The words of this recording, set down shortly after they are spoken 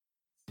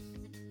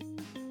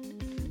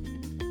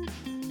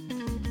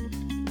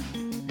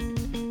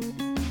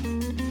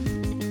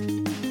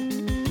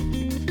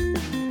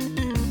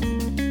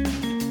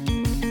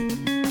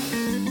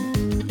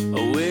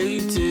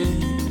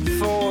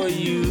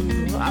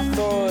I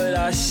thought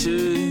I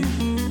should.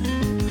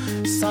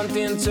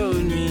 Something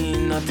told me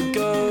not to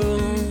go.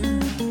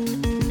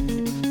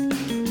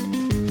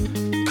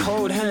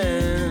 Cold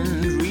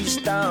hand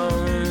reached down.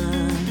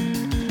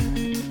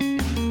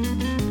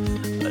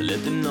 I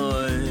let the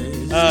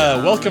noise.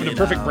 Welcome to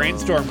Perfect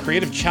Brainstorm,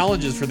 creative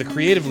challenges for the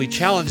creatively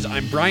challenged.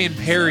 I'm Brian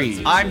Perry.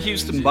 I'm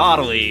Houston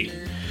Bodley.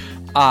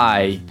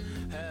 I'm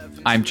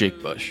Jake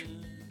Bush.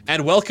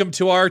 And welcome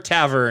to our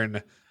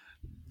tavern,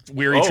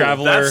 weary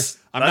traveler.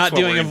 I'm not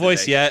doing a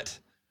voice yet,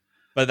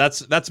 but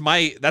that's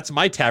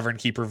my tavern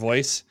keeper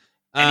voice.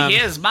 And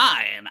here's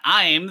mine.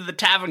 I'm the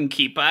tavern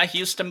keeper,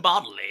 Houston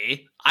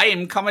Bodley. I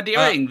am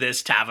commandeering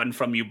this tavern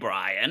from you,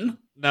 Brian.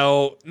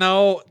 No.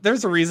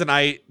 There's a reason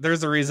I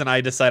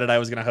decided I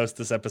was going to host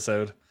this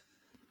episode.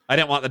 I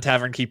didn't want the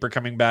tavern keeper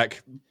coming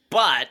back.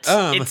 But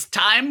it's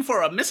time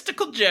for a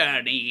mystical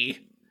journey.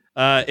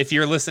 If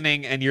you're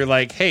listening and you're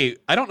like, hey,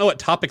 I don't know what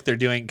topic they're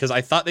doing because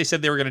I thought they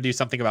said they were going to do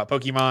something about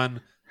Pokemon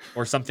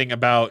or something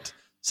about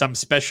some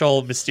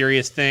special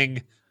mysterious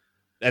thing,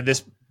 and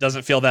this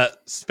doesn't feel that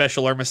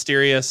special or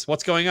mysterious.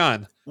 What's going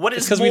on? What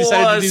is we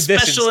decided more to do this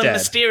special and instead.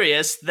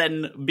 mysterious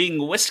than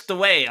being whisked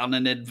away on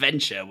an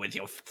adventure with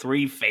your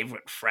three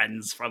favorite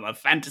friends from a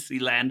fantasy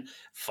land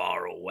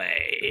far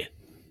away?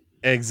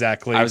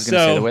 Exactly. I was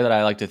going to say, the way that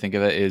I like to think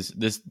of it is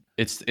this: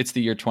 it's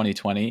the year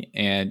 2020,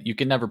 and you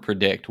can never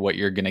predict what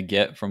you're going to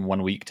get from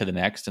one week to the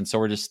next, and so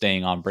we're just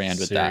staying on brand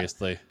with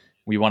Seriously. that.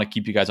 We want to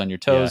keep you guys on your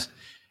toes. Yeah.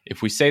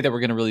 If we say that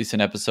we're going to release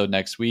an episode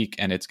next week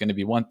and it's going to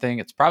be one thing,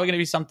 it's probably going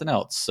to be something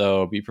else.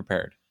 So be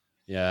prepared.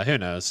 Yeah, who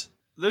knows?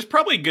 There's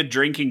probably a good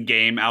drinking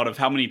game out of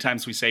how many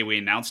times we say we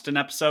announced an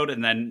episode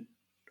and then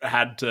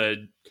had to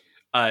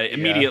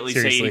immediately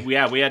say, we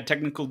had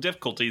technical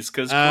difficulties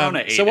because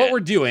Corona ate So what it.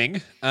 we're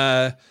doing,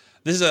 this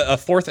is a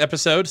fourth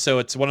episode, so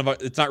it's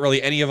it's not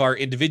really any of our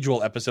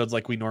individual episodes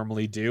like we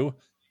normally do.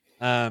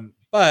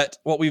 But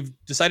what we've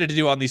decided to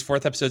do on these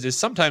fourth episodes is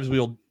sometimes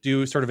we'll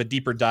do sort of a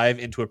deeper dive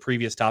into a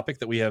previous topic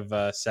that we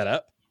have set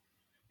up.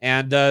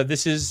 And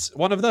this is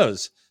one of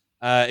those.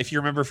 If you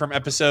remember from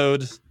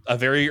a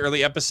very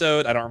early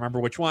episode, I don't remember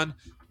which one,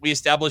 we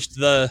established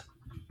the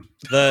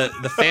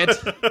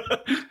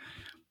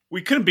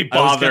we couldn't be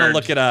I was bothered going to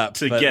look it up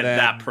to but get then,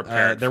 that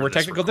prepared. There for were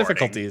this technical recording.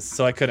 difficulties,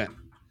 so I couldn't.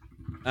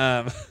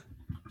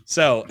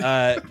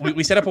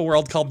 We set up a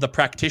world called the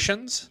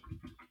Practitions,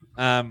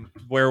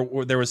 where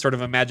there was sort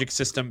of a magic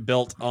system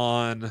built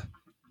on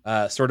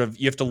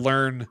you have to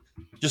learn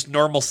just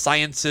normal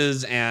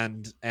sciences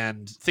and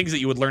things that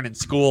you would learn in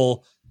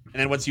school, and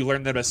then once you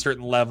learn them at a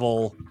certain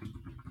level,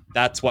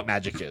 that's what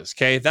magic is.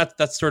 Okay,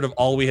 that's sort of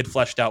all we had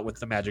fleshed out with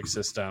the magic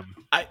system,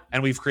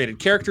 and we've created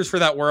characters for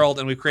that world,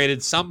 and we've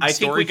created some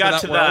story for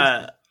that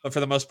world. But for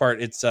the most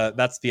part, it's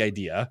that's the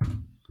idea.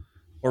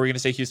 What were we going to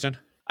say, Houston?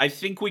 I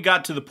think we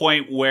got to the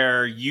point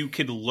where you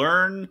could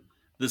learn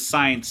the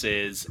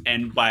sciences,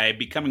 and by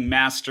becoming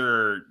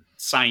master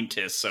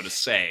scientists, so to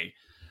say,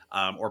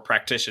 or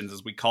practitioners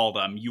as we call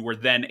them, you were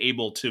then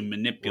able to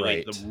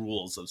manipulate the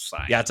rules of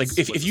science. Yeah, it's like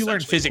if you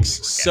learn physics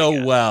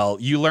so well,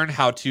 you learn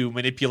how to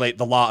manipulate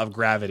the law of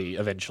gravity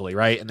eventually,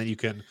 right? And then you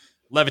can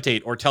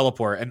levitate or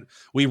teleport. And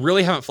we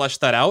really haven't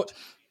fleshed that out.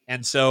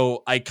 And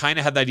so I kind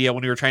of had the idea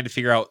when we were trying to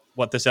figure out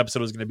what this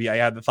episode was going to be. I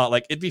had the thought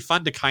like it'd be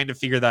fun to kind of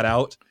figure that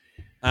out.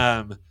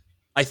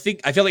 I feel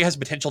like it has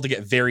potential to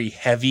get very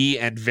heavy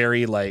and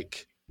very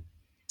like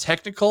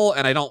technical,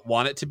 and I don't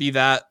want it to be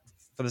that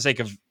for the sake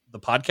of the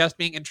podcast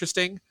being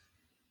interesting.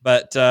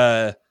 But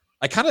I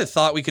kind of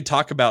thought we could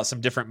talk about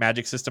some different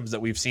magic systems that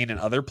we've seen in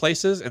other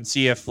places and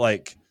see if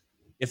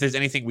there's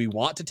anything we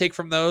want to take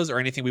from those or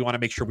anything we want to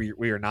make sure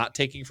we are not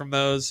taking from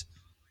those.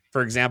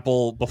 For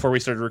example, before we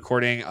started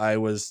recording, I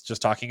was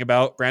just talking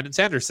about Brandon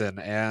Sanderson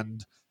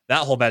and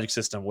that whole magic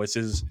system, which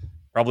is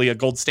probably a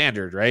gold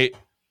standard, right?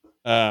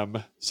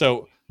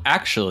 So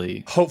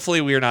actually, hopefully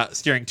we are not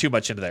steering too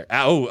much into there.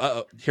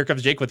 Here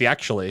comes Jake with the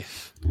actually,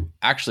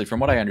 from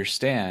what I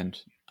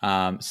understand,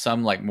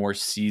 some like more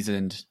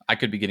seasoned, I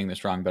could be getting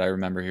this wrong, but I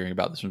remember hearing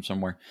about this from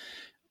somewhere.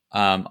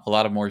 A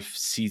lot of more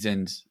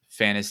seasoned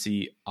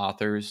fantasy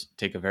authors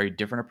take a very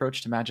different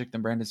approach to magic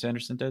than Brandon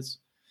Sanderson does.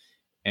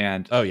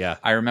 And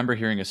I remember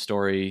hearing a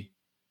story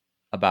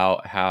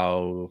about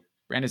how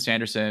Brandon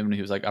Sanderson, when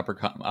he was like up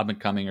and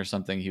coming or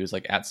something, he was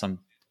like at some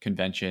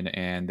convention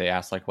and they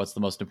asked like, what's the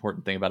most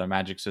important thing about a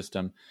magic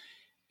system?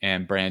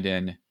 And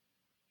Brandon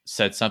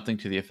said something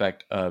to the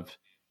effect of,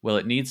 well,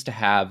 it needs to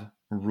have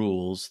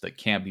rules that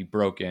can't be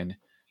broken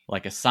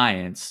like a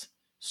science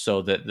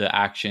so that the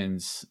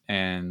actions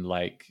and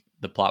like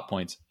the plot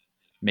points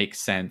make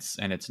sense.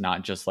 And it's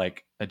not just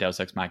like a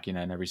Deus Ex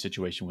Machina in every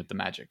situation with the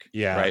magic.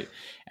 Yeah. Right.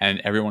 And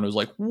everyone was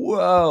like,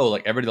 whoa,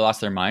 like everybody lost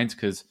their minds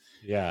because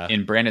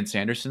in Brandon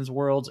Sanderson's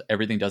world,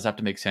 everything does have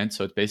to make sense.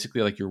 So it's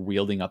basically like you're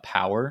wielding a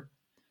power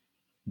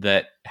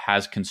that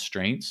has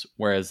constraints,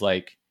 whereas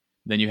like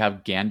then you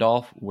have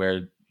Gandalf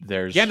where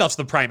there's Gandalf's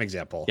the prime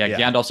example. Yeah,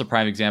 Gandalf's a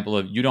prime example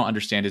of you don't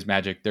understand his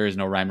magic. There is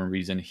no rhyme or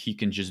reason. He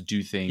can just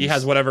do things. He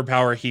has whatever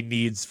power he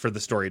needs for the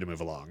story to move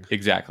along.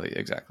 Exactly.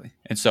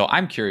 And so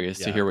I'm curious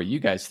to hear what you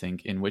guys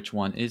think and which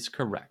one is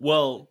correct.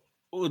 Well,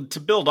 to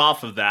build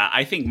off of that,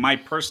 I think my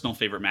personal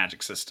favorite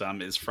magic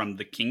system is from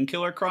the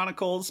Kingkiller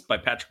Chronicles by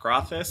Patrick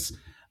Rothfuss.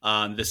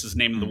 This is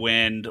Name of the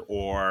Wind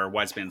or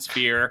Wise Man's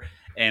Fear.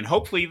 And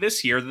hopefully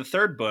this year, the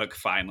third book,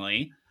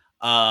 finally.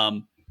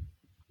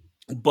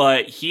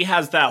 But he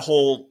has that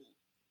whole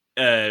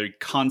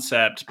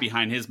concept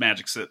behind his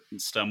magic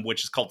system,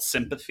 which is called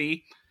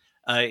sympathy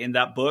in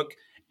that book.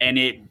 And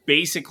it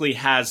basically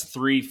has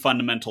 3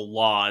 fundamental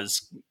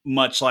laws,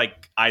 much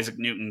like Isaac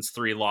Newton's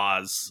 3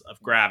 laws of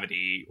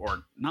gravity,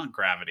 or not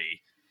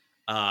gravity.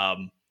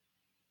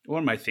 What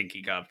am I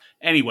thinking of?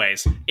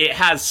 Anyways, it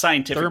has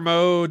scientific...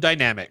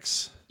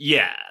 Thermodynamics.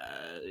 Yeah.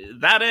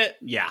 That it?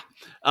 Yeah.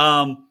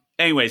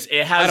 Anyways,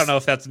 it has... I don't know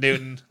if that's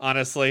Newton,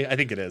 honestly. I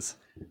think it is.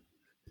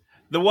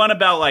 The one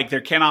about, like,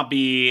 there cannot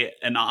be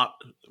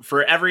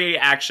for every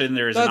action,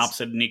 there is an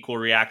opposite and equal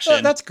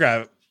reaction. That's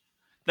gravity.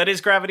 That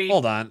is gravity?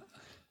 Hold on.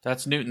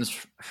 That's Newton's,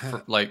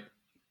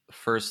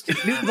 first...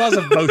 Newton's laws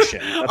of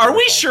motion. Are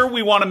we sure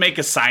we want to make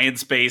a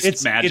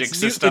science-based magic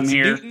system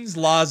here? Newton's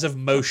laws of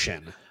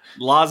motion.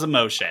 Laws of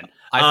motion.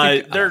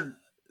 I think,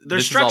 they're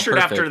structured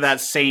after that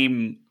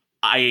same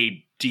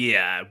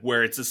idea,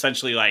 where it's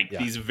essentially like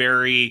these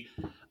very...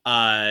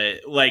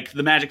 like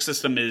the magic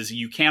system is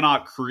you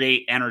cannot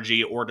create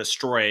energy or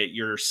destroy it.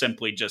 You're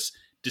simply just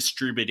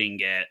distributing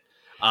it.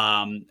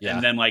 And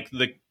then like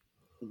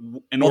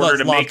in order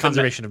to law make of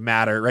conservation of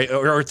matter, right?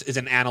 Or it's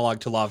an analog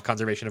to law of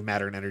conservation of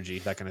matter and energy,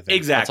 that kind of thing.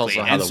 Exactly.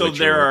 And so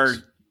there are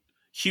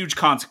huge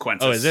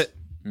consequences. Oh, is it?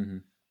 Mm-hmm.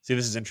 See,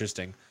 this is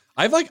interesting.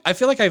 I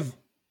feel like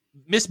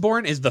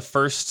Mistborn is the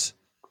first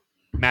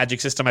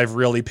magic system I've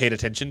really paid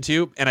attention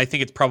to. And I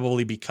think it's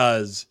probably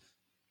because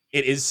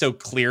it is so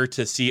clear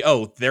to see,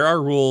 oh, there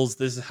are rules.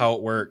 This is how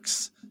it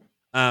works.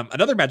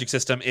 Another magic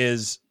system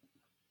is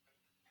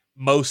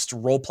most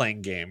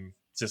role-playing game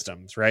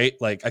systems, right?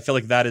 Like, I feel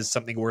like that is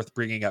something worth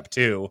bringing up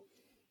too.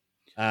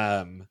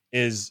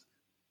 Is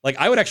like,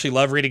 I would actually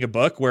love reading a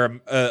book where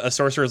a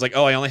sorcerer is like,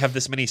 oh, I only have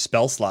this many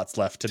spell slots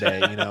left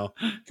today. Can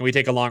we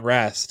take a long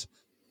rest?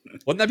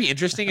 Wouldn't that be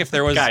interesting if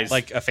there was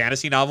like a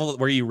fantasy novel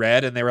where you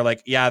read and they were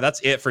like, yeah, that's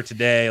it for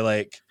today.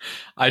 Like,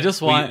 I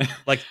just want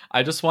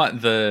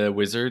the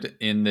wizard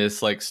in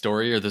this like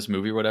story or this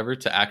movie or whatever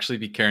to actually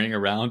be carrying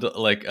around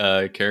like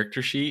a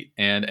character sheet.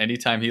 And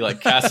anytime he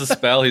like casts a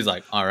spell, he's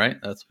like, all right,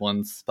 that's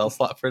 1 spell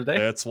slot for today.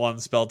 That's 1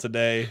 spell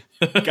today.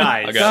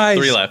 Guys, I got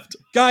 3 left.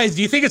 Guys,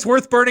 do you think it's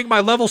worth burning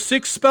my level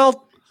 6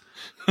 spell?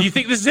 Do you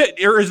think this is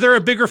it? Or is there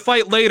a bigger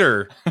fight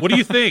later? What do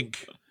you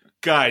think?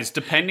 Guys,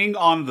 depending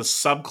on the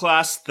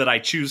subclass that I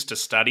choose to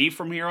study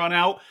from here on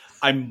out,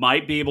 I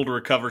might be able to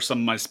recover some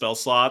of my spell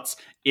slots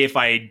if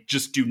I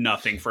just do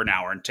nothing for an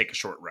hour and take a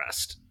short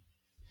rest.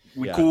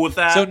 We cool with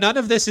that? So none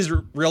of this is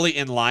really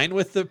in line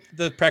with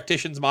the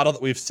practitioner's model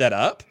that we've set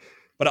up.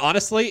 But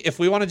honestly, if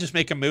we want to just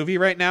make a movie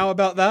right now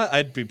about that,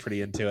 I'd be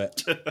pretty into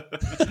it.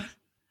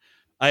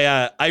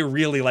 I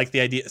really like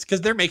the idea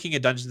because they're making a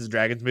Dungeons and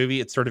Dragons movie.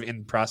 It's sort of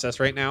in process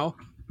right now.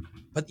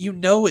 But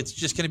it's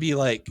just going to be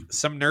like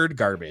some nerd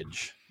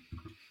garbage.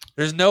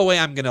 There's no way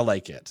I'm going to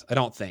like it. I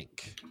don't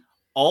think.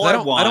 I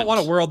don't want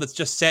a world that's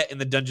just set in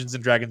the Dungeons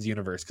and Dragons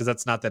universe because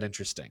that's not that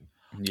interesting.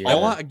 Yeah. I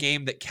want a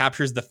game that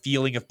captures the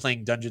feeling of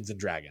playing Dungeons and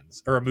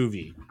Dragons or a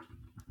movie.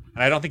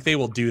 And I don't think they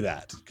will do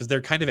that because they're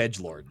kind of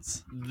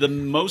edgelords. The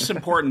most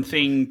important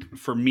thing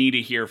for me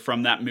to hear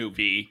from that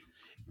movie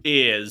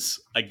is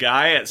a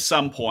guy at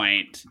some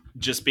point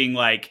just being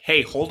like,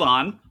 hey, hold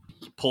on.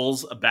 He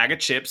pulls a bag of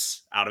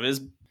chips out of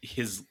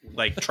his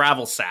like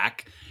travel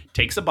sack,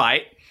 takes a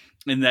bite,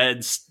 and then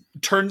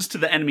turns to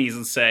the enemies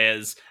and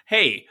says,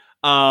 hey,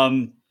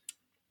 I'm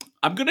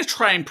going to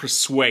try and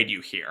persuade you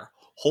here.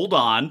 Hold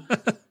on.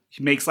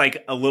 He makes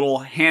like a little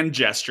hand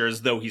gesture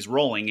as though he's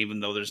rolling,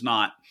 even though there's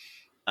not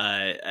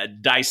a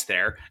dice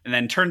there, and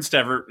then turns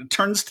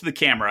to the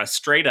camera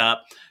straight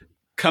up,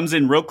 comes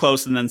in real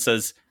close, and then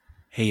says,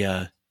 hey,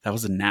 that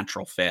was a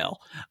natural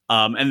fail.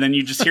 And then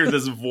you just hear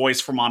this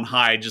voice from on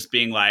high just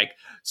being like,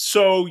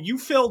 so you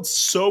failed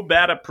so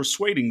bad at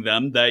persuading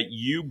them that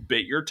you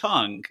bit your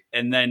tongue,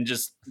 and then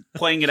just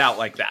playing it out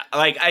like that.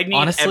 Like, I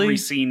need every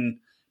scene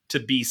to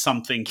be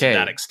something to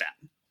that extent.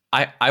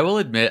 I will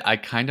admit, I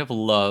kind of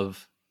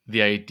love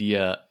the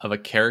idea of a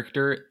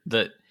character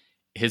that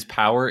his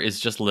power is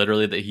just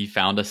literally that he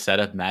found a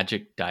set of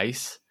magic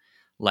dice.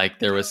 Like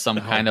there was some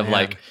kind of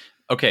like,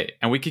 okay.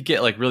 And we could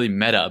get like really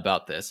meta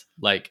about this.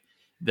 Like,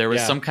 there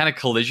was some kind of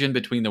collision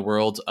between the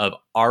worlds of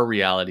our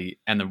reality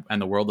and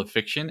the world of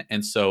fiction.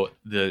 And so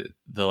the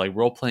like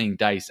role-playing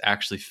dice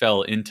actually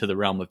fell into the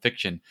realm of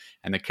fiction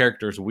and the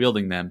characters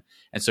wielding them.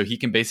 And so he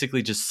can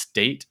basically just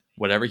state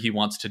whatever he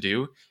wants to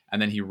do.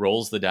 And then he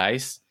rolls the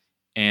dice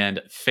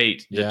and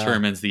fate Yeah.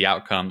 determines the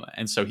outcome.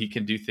 And so he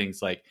can do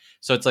things like,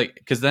 so it's like,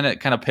 because then it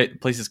kind of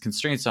places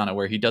constraints on it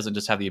where he doesn't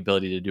just have the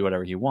ability to do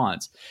whatever he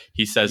wants.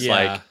 He says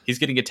like, he's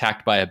getting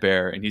attacked by a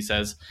bear and he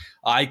says,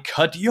 I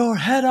cut your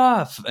head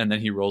off. And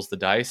then he rolls the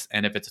dice.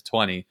 And if it's a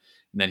 20,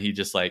 then he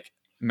just like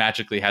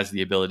magically has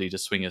the ability to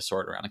swing his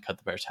sword around and cut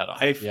the bear's head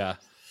off.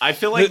 I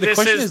feel like The this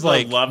question is is, the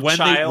like, love when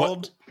they-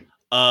 child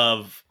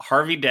of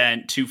Harvey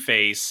Dent,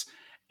 Two-Face,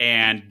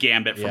 and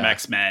Gambit from Yeah.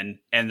 X-Men,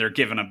 and they're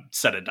given a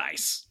set of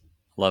dice.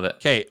 Love it.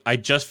 Okay, I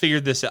just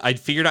figured this. I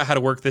figured out how to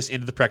work this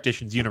into the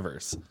practitioner's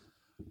universe.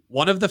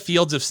 One of the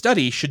fields of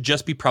study should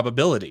just be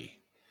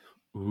probability.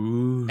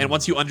 Ooh. And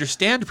once you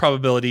understand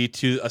probability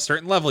to a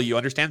certain level, you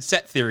understand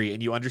set theory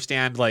and you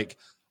understand like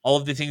all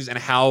of the things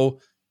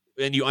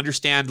and you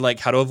understand like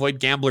how to avoid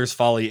gambler's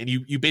folly, and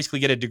you basically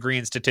get a degree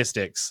in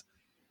statistics.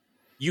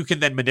 You can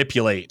then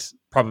manipulate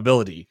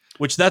probability,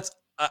 which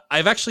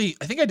I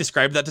think I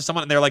described that to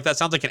someone and they're like, that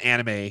sounds like an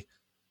anime.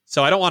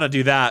 So I don't want to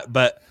do that,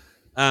 but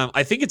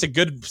I think it's a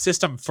good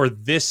system for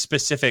this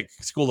specific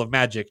school of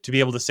magic to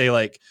be able to say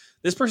like,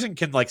 this person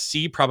can like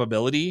see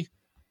probability.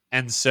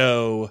 And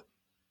so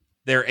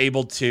they're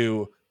able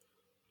to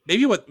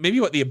maybe what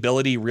the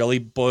ability really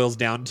boils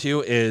down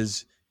to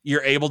is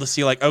you're able to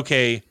see like,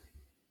 okay,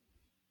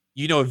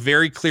 you know,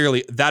 very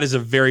clearly that is a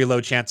very low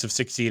chance of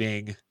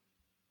succeeding.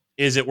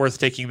 Is it worth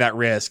taking that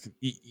risk?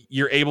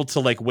 You're able to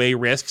like weigh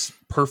risks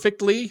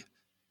perfectly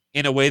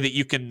in a way that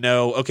you can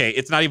know, okay,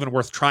 it's not even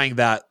worth trying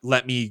that.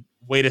 Let me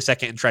wait a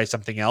second and try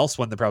something else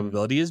when the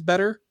probability is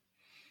better.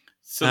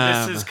 So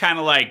this is kind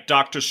of like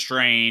Doctor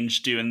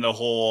Strange doing the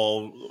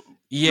whole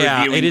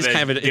it is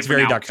kind of it's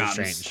very Doctor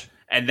Doctor Strange,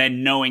 and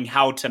then knowing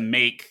how to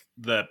make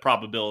the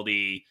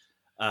probability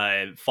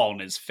fall in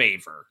his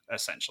favor,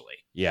 essentially.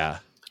 Yeah.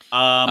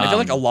 I feel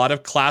like a Um, lot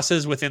of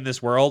classes within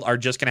this world are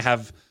just going to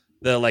have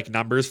the like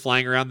numbers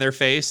flying around their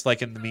face,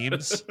 like in the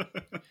memes,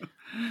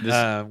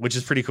 which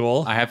is pretty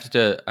cool. I have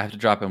to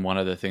drop in one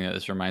other thing that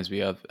this reminds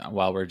me of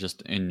while we're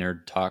just in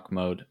nerd talk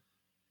mode.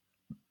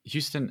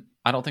 Houston,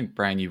 I don't think,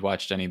 Brian, you've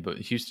watched any, but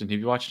Houston, have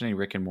you watched any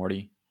Rick and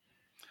Morty?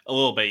 a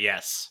little bit,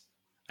 yes.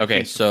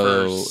 Okay, think the so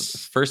first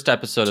first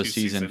episode of 2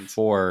 season seasons.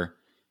 4,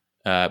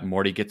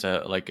 Morty gets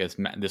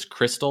this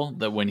crystal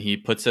that when he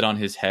puts it on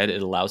his head,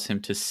 it allows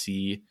him to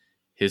see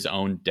his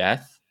own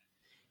death.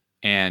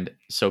 And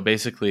so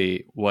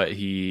basically what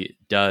he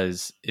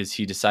does is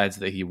he decides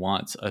that he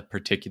wants a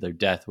particular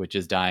death, which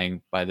is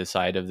dying by the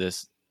side of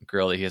this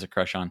girl that he has a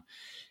crush on.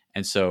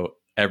 And so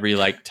every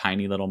like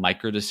tiny little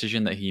micro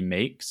decision that he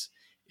makes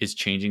is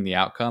changing the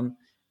outcome.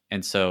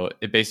 And so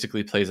it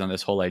basically plays on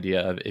this whole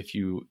idea of if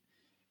your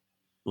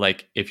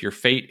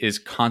fate is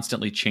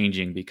constantly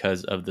changing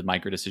because of the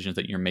micro decisions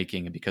that you're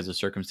making and because of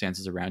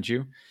circumstances around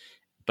you,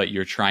 but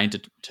you're trying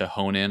to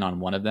hone in on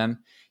one of them,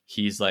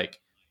 he's like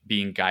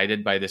being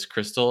guided by this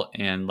crystal.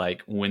 And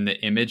like when the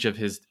image of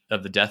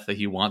the death that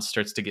he wants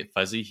starts to get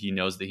fuzzy, he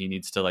knows that he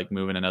needs to like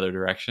move in another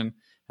direction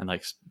and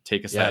like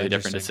take a slightly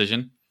different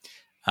decision.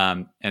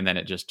 And then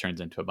it just turns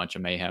into a bunch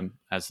of mayhem,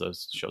 as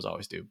those shows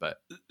always do. But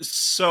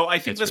So I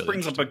think It's this really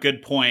brings up a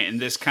good point, and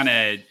this kind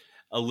of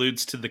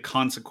alludes to the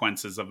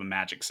consequences of a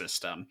magic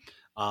system,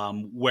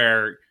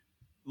 where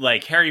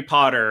like Harry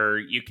Potter,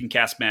 you can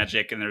cast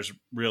magic and there's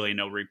really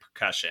no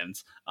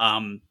repercussions.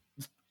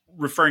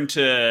 Referring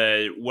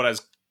to what I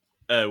was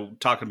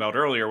talking about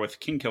earlier with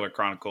Kingkiller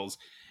Chronicles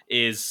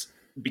is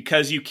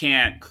because you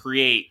can't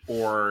create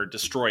or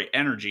destroy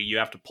energy, you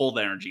have to pull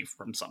the energy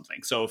from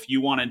something. So if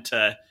you wanted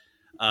to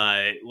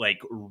like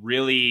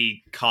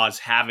really cause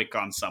havoc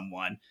on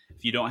someone,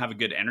 if you don't have a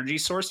good energy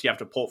source, you have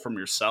to pull it from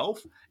yourself,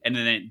 and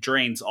then it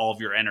drains all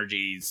of your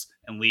energies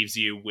and leaves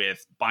you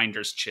with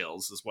binder's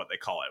chills is what they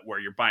call it, where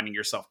you're binding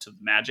yourself to the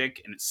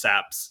magic and it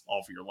saps all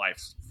of your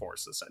life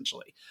force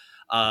essentially.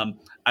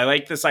 I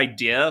like this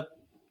idea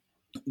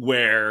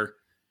where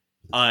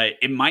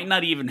it might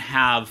not even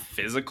have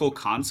physical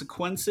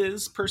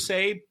consequences per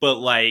se, but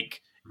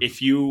like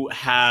if you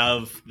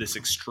have this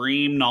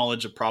extreme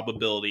knowledge of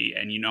probability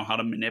and you know how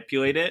to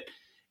manipulate it,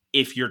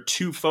 if you're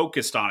too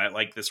focused on it,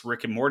 like this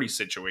Rick and Morty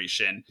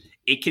situation,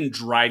 it can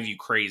drive you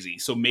crazy.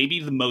 So maybe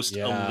the most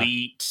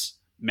elite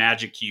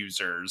magic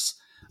users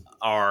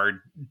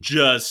are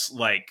just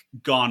like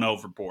gone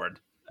overboard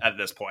at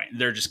this point.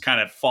 They're just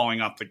kind of falling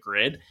off the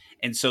grid.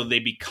 And so they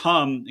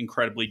become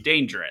incredibly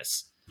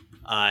dangerous.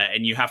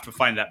 And you have to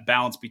find that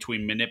balance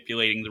between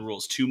manipulating the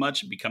rules too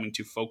much and becoming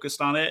too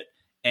focused on it,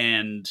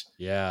 and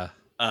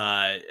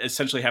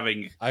essentially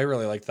having I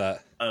really like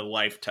that. a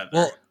life tether.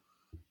 Well,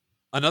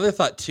 another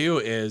thought too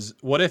is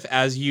what if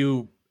as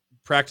you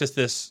practice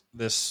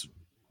this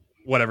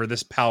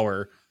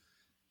power,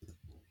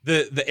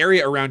 the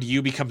area around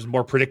you becomes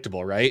more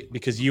predictable, right?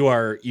 Because you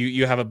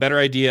have a better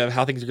idea of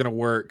how things are going to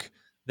work,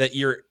 that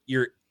you're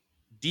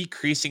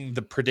decreasing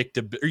the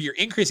you're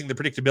increasing the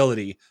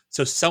predictability.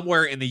 So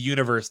somewhere in the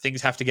universe,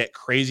 things have to get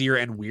crazier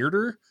and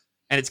weirder.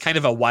 And it's kind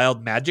of a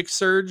wild magic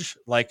surge,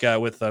 like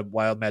with a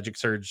wild magic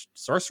surge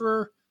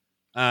sorcerer.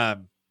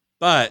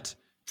 But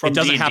From it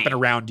doesn't D&D. happen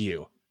around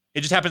you.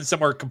 It just happens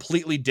somewhere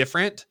completely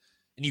different.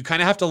 And you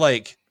kind of have to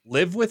like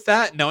live with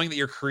that, knowing that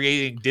you're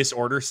creating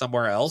disorder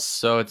somewhere else.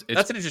 So it's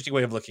That's an interesting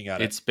way of looking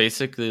at it. it's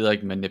basically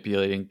like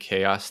manipulating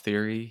chaos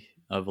theory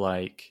of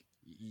like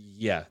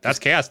Yeah, that's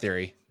chaos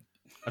theory.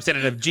 I'm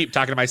sitting in a Jeep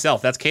talking to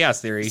myself. That's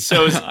chaos theory.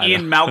 So is I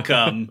Ian know.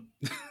 Malcolm?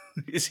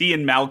 Is he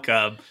Ian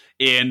Malcolm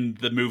in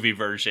the movie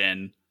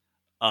version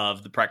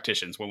of The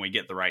Practitioners when we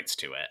get the rights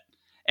to it?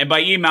 And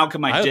by Ian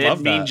Malcolm, I I did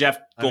love mean that. Jeff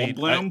I mean,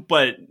 Goldblum,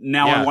 but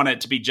now I yeah. want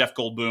it to be Jeff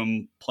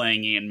Goldblum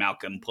playing Ian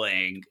Malcolm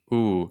playing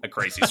ooh a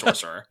crazy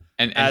sorcerer.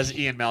 and As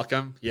Ian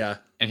Malcolm, yeah.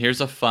 And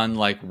here's a fun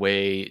like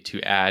way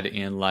to add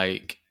in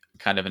like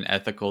kind of an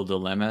ethical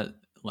dilemma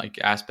like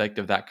aspect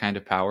of that kind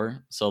of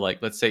power. So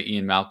like let's say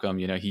Ian Malcolm,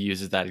 you know, he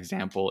uses that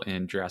example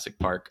in Jurassic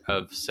Park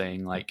of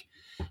saying like,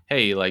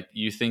 hey, like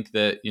you think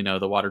that, you know,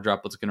 the water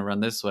droplet's going to run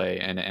this way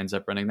and it ends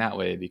up running that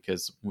way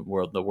because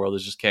the world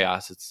is just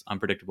chaos, it's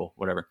unpredictable,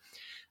 whatever.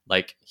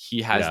 Like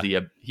he has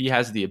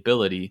the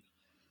ability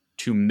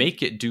to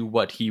make it do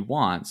what he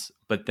wants,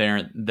 but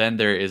then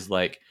there is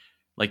like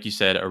you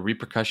said, a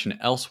repercussion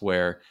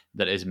elsewhere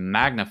that is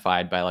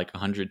magnified by like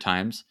 100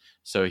 times.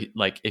 So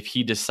like if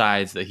he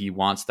decides that he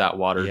wants that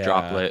water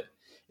droplet,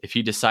 if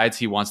he decides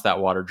he wants that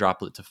water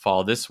droplet to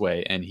fall this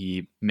way and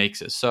he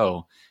makes it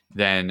so,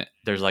 then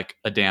there's like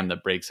a dam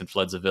that breaks and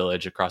floods a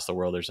village across the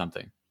world or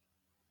something.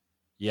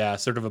 Yeah,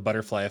 sort of a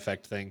butterfly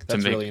effect thing.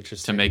 That's really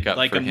interesting. To make up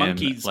Like for a him,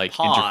 monkey's like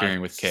paw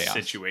interfering with chaos.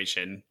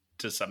 situation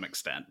to some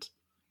extent.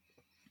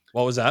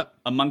 What was that?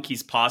 A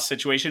monkey's paw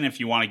situation, if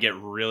you want to get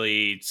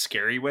really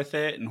scary with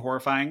it and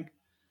horrifying.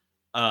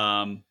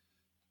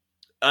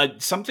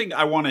 Something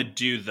I want to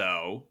do,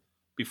 though,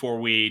 before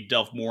we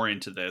delve more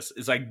into this,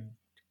 is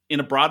in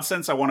a broad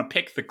sense, I want to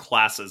pick the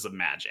classes of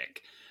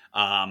magic.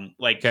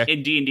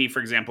 In D&D, for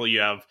example, you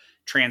have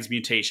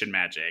transmutation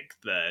magic,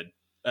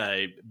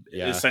 the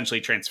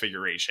essentially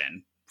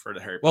transfiguration for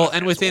the Harry Well, Potter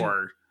and fans, within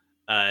or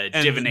and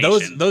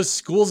divination. those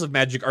schools of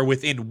magic are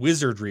within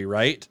wizardry,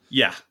 right?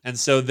 Yeah. And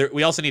so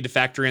we also need to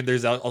factor in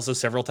there's also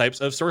several types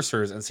of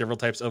sorcerers and several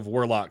types of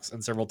warlocks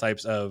and several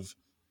types of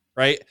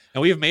right.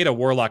 And we've made a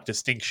warlock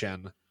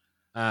distinction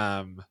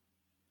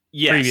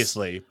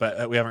previously,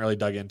 but we haven't really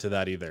dug into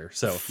that either.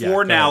 So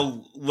for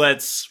now,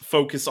 let's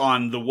focus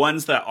on the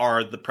ones that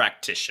are the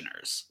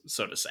practitioners,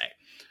 so to say.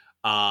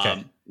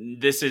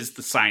 This is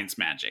the science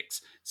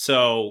magics.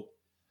 So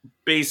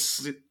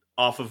based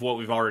off of what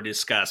we've already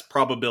discussed,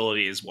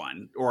 probability is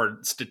one, or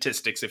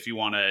statistics if you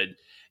want to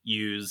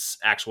use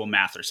actual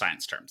math or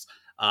science terms.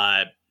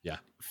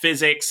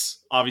 Physics,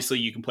 obviously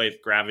you can play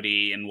with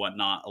gravity and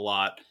whatnot a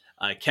lot.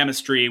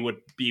 Chemistry would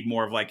be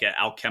more of like an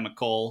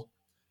alchemical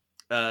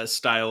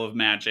style of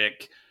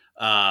magic.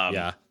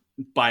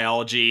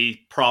 Biology,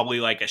 probably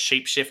like a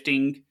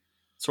shape-shifting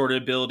sort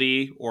of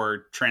ability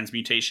or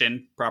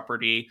transmutation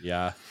property.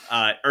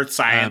 Earth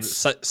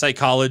science.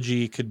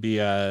 Psychology could be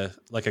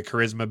like a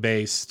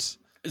charisma-based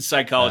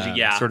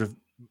psychology, sort of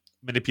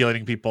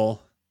manipulating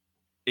people.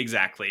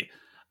 Exactly.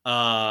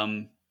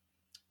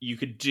 You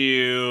could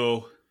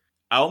do,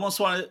 I almost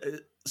want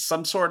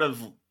some sort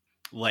of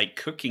like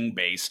cooking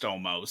based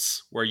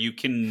almost, where you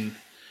can.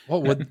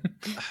 What would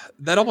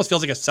that almost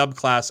feels like a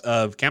subclass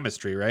of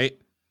chemistry, right?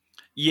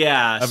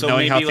 Yeah. Of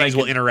knowing how things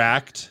will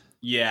interact.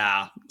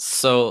 Yeah.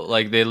 So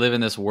like they live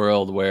in this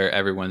world where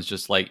everyone's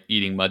just like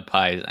eating mud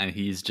pies and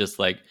he's just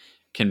like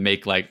can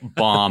make like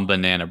bomb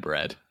banana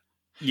bread.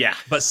 Yeah.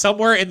 But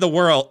somewhere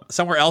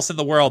else in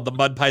the world, the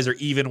mud pies are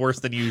even worse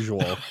than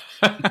usual.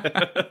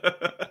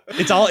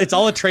 It's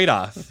all a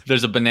trade-off.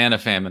 There's a banana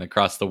famine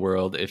across the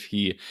world if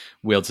he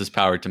wields his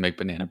power to make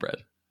banana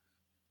bread.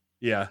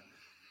 Yeah.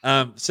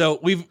 So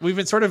we've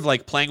been sort of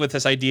like playing with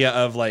this idea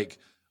of like,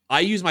 I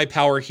use my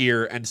power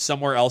here and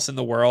somewhere else in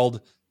the world,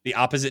 the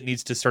opposite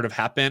needs to sort of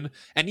happen.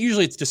 And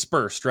usually it's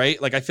dispersed,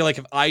 right? Like I feel like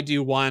if I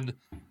do one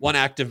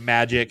act of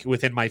magic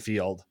within my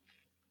field,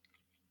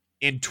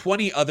 in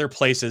 20 other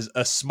places,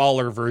 a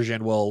smaller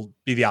version will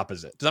be the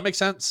opposite. Does that make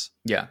sense?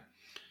 Yeah.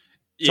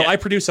 So I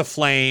produce a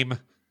flame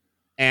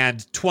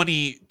and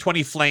 20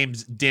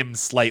 flames dim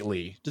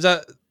slightly. Does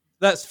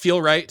that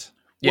feel right?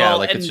 Yeah, well,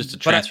 like it's just a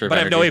transfer but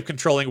I of have no way energy. of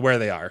controlling where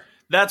they are.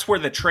 That's where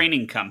the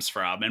training comes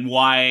from, and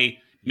why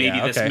maybe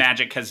this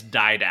magic has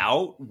died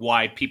out,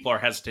 why people are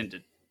hesitant to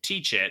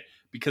teach it,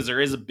 because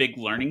there is a big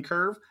learning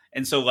curve.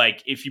 And so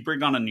like if you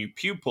bring on a new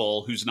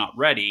pupil who's not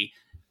ready,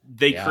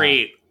 they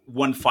create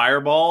one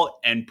fireball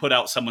and put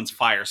out someone's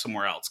fire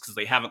somewhere else because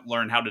they haven't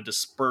learned how to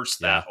disperse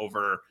that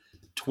over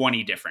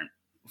 20 different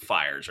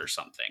fires or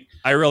something.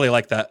 I really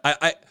like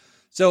that.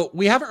 So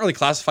we haven't really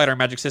classified our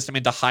magic system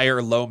into high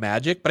or low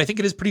magic, but I think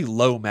it is pretty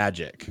low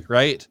magic,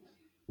 right?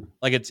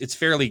 Like it's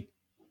fairly,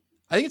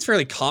 I think it's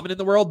fairly common in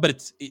the world,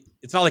 but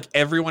it's not like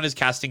everyone is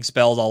casting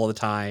spells all of the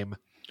time.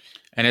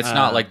 And it's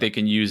not like they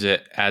can use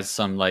it as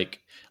some like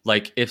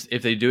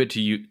if they do it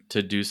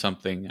to do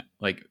something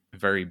like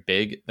very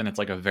big, then it's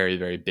like a very,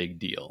 very big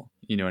deal.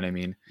 You know what I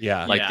mean?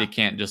 Yeah. Like they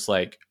can't just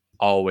like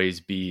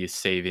always be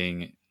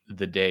saving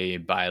the day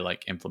by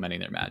like implementing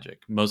their magic.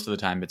 Most of the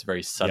time it's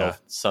very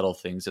subtle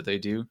things that they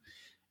do.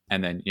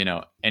 And then, you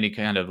know, any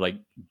kind of like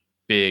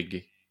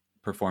big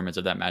performance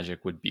of that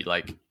magic would be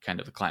like kind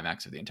of the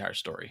climax of the entire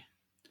story.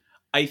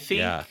 I think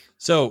Yeah.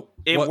 So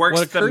it what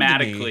works occurred to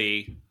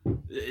me-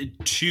 thematically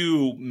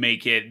to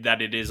make it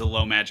that it is a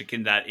low magic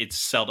and that it's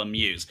seldom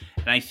used.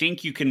 And I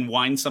think you can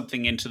wind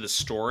something into the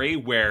story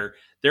where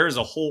there is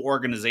a whole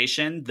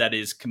organization that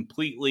is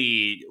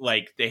completely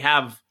like they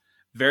have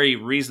very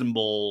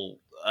reasonable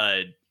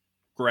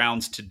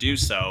grounds to do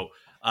so,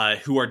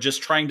 who are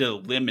just trying to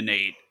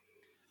eliminate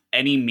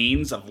any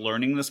means of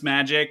learning this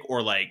magic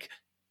or like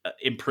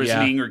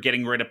imprisoning or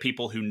getting rid of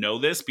people who know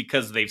this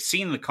because they've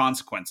seen the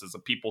consequences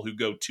of people who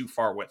go too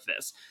far with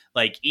this.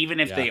 Like, even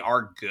if they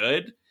are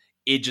good,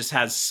 it just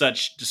has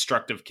such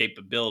destructive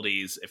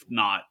capabilities if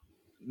not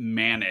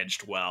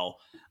managed well.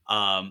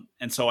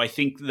 And so I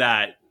think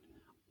that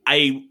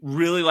I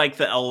really like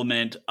the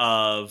element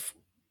of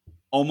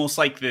almost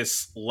like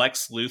this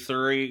Lex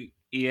Luthorian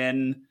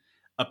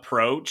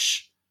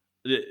approach.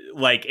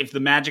 Like, if the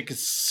magic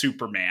is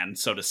Superman,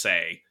 so to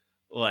say,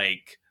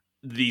 like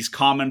these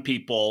common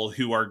people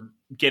who are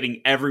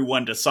getting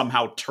everyone to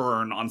somehow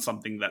turn on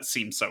something that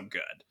seems so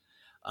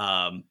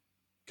good.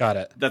 Got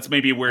it. That's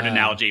maybe a weird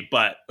analogy,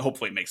 but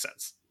hopefully it makes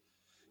sense.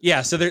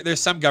 Yeah, so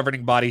there's some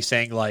governing body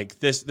saying like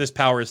this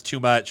power is too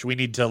much. We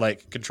need to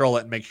like control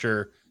it and make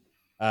sure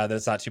that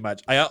it's not too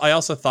much. I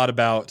also thought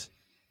about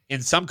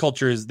in some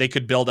cultures they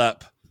could build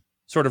up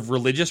sort of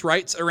religious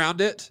rites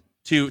around it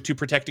to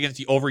protect against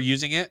you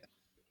overusing it.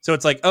 So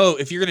it's like, oh,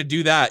 if you're going to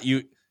do that,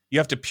 you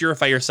have to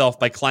purify yourself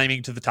by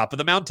climbing to the top of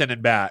the mountain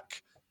and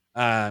back.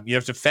 You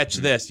have to fetch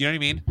this. You know what I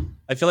mean?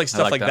 I feel like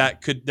stuff like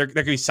that could there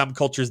could be some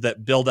cultures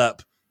that build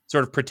up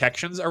sort of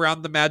protections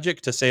around the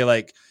magic to say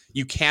like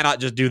you cannot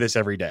just do this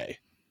every day.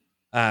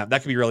 That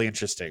could be really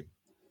interesting.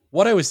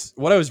 What I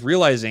was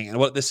realizing and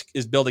what this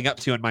is building up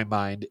to in my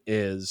mind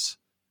is,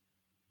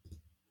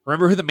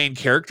 remember who the main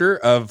character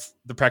of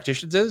the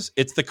Practitioners is?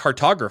 It's the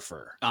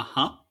cartographer.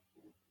 Uh-huh.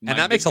 And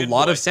that makes a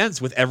lot of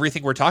sense with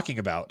everything we're talking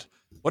about.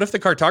 What if the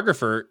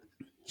cartographer,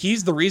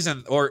 he's the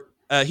reason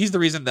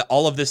that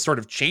all of this sort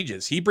of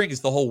changes. He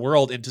brings the whole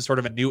world into sort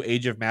of a new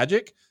age of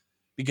magic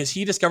because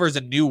he discovers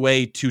a new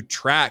way to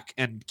track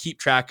and keep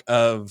track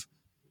of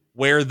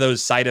where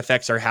those side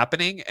effects are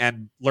happening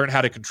and learn how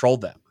to control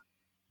them.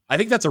 I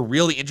think that's a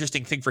really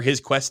interesting thing for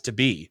his quest to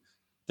be,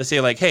 to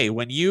say like, hey,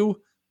 when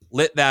you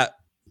lit that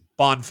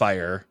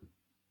bonfire,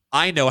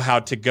 I know how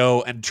to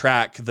go and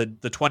track the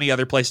 20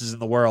 other places in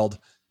the world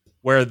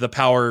where the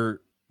power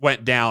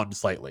went down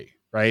slightly,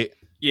 right?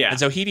 Yeah. And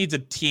so he needs a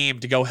team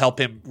to go help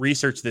him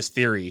research this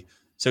theory.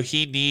 So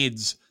he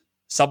needs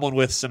someone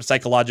with some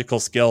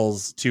psychological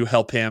skills to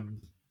help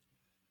him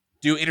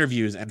do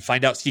interviews and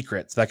find out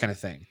secrets, that kind of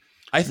thing.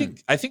 I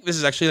think this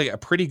is actually like a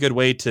pretty good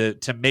way to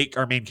make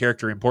our main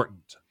character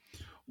important.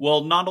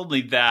 Well, not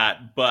only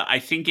that, but I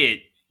think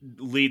it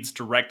leads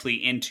directly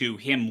into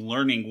him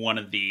learning one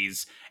of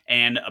these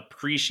and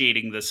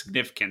appreciating the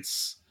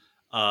significance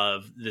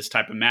of this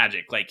type of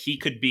magic. Like, he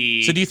could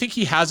be... So do you think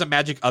he has a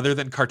magic other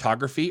than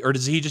cartography, or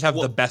does he just have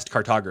the best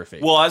cartography?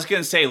 Well, I was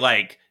going to say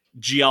like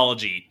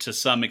geology to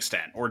some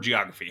extent, or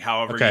geography,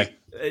 however,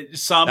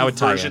 some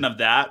version of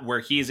that where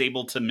he is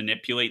able to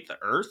manipulate the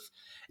earth.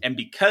 And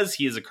because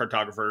he is a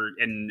cartographer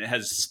and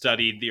has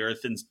studied the earth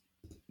and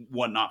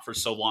whatnot for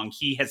so long,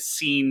 he has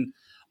seen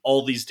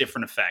all these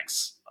different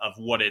effects of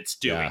what it's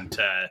doing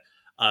to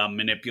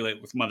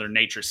manipulate with Mother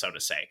Nature, so to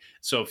say.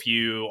 So if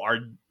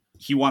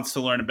he wants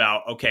to learn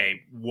about,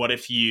 okay, what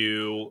if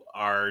you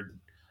are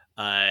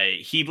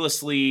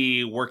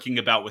heedlessly working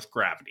about with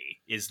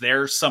gravity? Is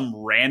there some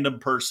random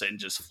person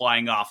just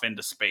flying off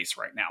into space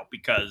right now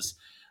because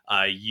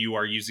you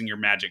are using your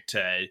magic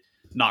to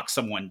knock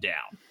someone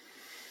down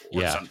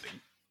or something?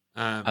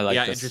 I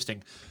like this.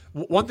 Interesting.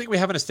 One thing we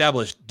haven't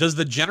established, does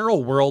the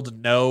general world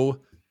know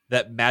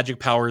that magic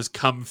powers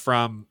come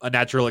from a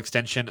natural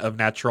extension of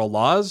natural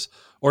laws,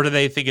 or do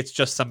they think it's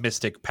just some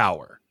mystic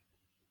power?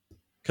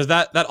 Because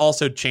that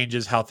also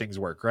changes how things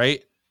work,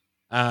 right?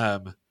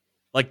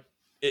 Like,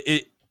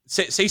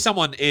 say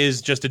someone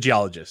is just a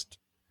geologist.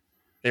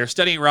 They're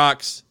studying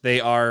rocks. They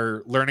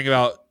are learning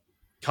about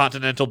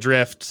continental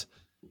drift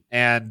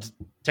and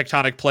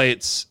tectonic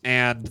plates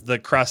and the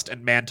crust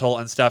and mantle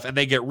and stuff, and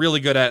they get really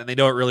good at it and they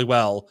know it really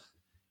well.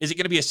 Is it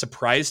going to be a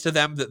surprise to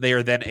them that they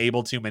are then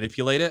able to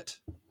manipulate it?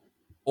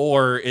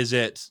 Or is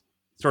it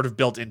sort of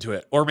built into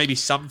it? Or maybe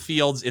some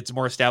fields it's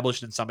more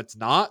established and some it's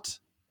not?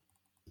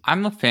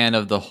 I'm a fan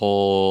of the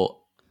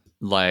whole,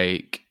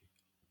 like,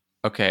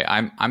 okay,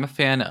 I'm a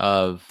fan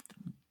of,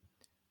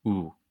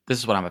 this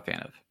is what I'm a fan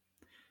of.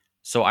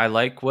 So I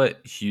like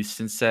what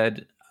Houston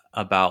said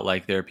about,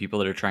 like, there are people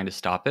that are trying to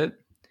stop it.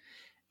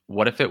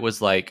 What if it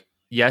was like,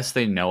 yes,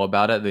 they know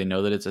about it, they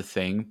know that it's a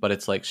thing, but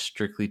it's like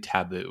strictly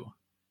taboo,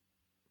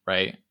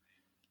 right?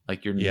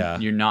 Like you're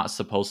not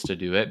supposed to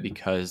do it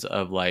because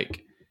of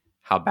like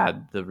how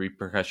bad the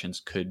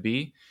repercussions could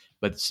be.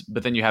 But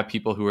then you have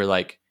people who are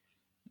like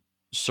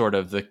sort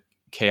of the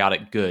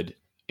chaotic good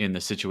in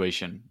the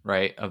situation,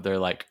 right? Of they're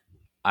like,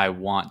 I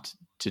want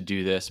to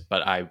do this,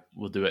 but I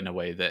will do it in a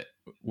way that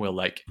will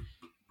like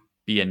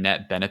be a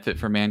net benefit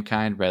for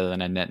mankind rather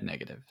than a net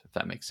negative, if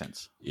that makes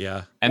sense.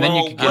 Yeah. And then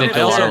you Well, can what get if- into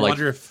I a lot also of like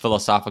wonder if-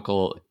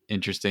 philosophical,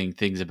 interesting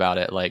things about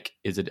it. Like,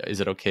 is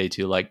it okay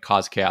to like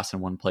cause chaos in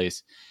one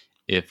place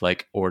if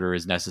like order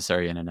is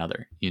necessary in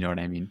another? You know what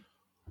I mean?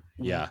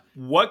 Yeah.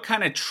 What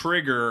kind of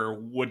trigger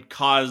would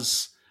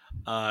cause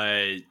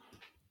people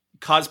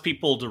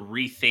to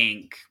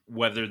rethink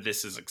whether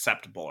this is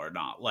acceptable or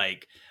not?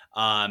 Like,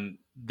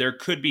 there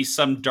could be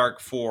some dark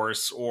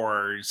force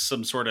or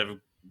some sort of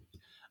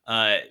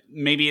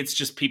maybe it's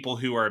just people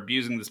who are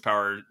abusing this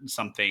power,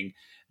 something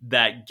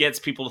that gets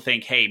people to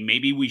think, hey,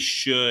 maybe we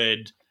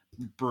should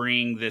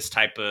bring this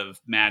type of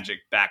magic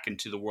back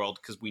into the world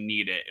because we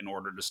need it in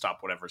order to stop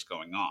whatever's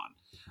going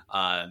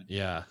on.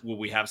 Yeah. Will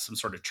we have some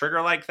sort of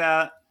trigger like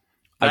that?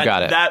 I've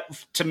got it.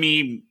 That to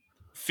me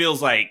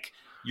feels like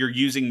you're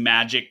using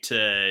magic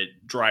to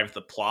drive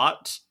the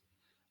plot,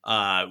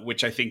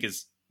 which I think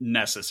is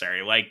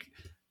necessary. Like,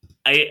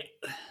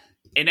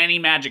 in any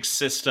magic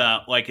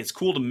system, like, it's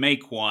cool to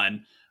make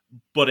one,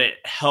 but it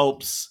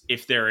helps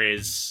if there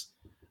is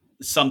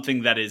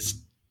something that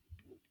is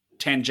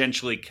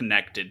tangentially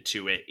connected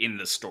to it in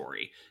the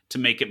story to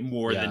make it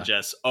more than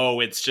just, oh,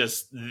 it's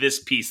just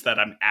this piece that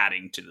I'm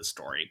adding to the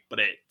story, but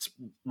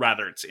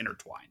it's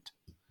intertwined.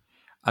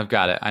 I've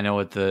got it. I know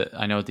what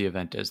the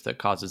event is that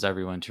causes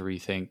everyone to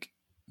rethink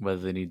whether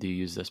they need to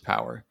use this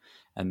power,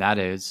 and that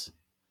is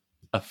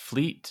a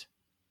fleet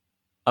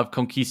of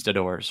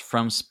conquistadors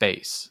from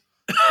space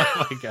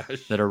Oh my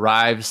gosh. that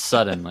arrives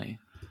suddenly,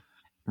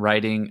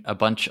 riding a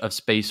bunch of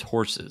space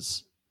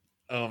horses,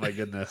 Oh my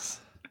goodness.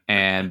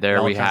 and It there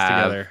all we comes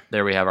have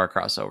together. our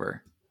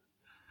crossover.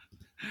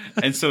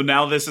 And so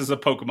now this is a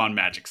Pokemon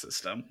magic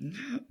system.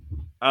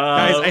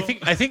 Guys,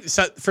 I think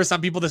for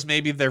some people this may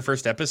be their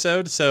first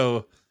episode,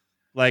 so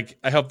like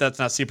I hope that's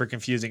not super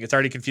confusing. It's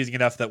already confusing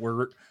enough that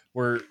we're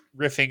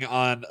riffing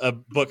on a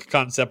book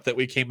concept that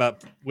we came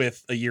up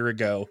with a year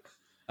ago,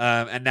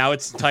 and now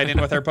it's tied in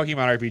with our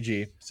Pokemon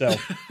RPG. So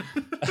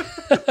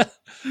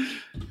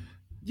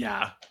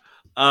yeah.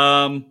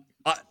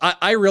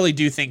 I really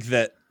do think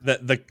that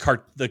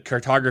the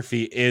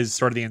cartography is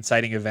sort of the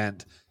inciting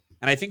event,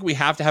 and I think we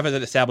have to have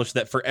it established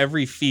that for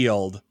every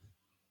field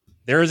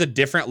there is a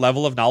different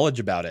level of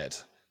knowledge about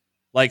it.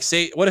 Like,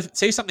 say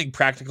something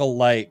practical,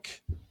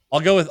 like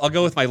I'll go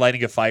with my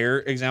lighting a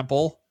fire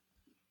example.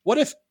 What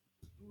if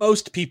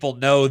most people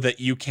know that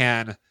you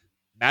can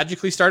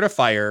magically start a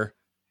fire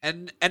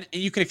and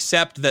you can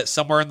accept that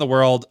somewhere in the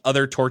world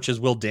other torches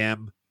will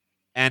dim,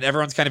 and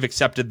everyone's kind of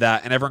accepted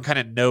that, and everyone kind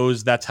of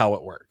knows that's how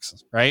it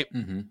works, right?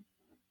 Mm-hmm.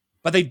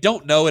 But they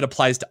don't know it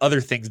applies to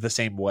other things the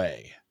same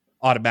way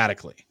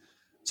automatically.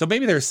 So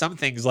maybe there's some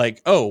things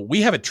like, oh,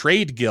 we have a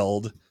trade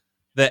guild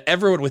that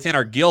everyone within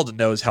our guild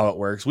knows how it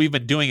works. We've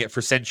been doing it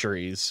for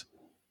centuries,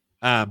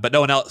 but no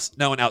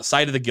one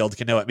outside of the guild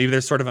can know it. Maybe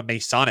there's sort of a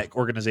Masonic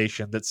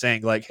organization that's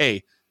saying like,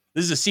 hey,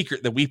 this is a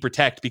secret that we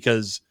protect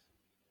because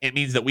it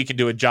means that we can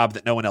do a job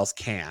that no one else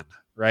can,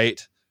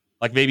 right?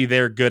 Like maybe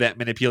they're good at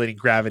manipulating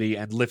gravity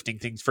and lifting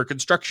things for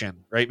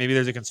construction, right? Maybe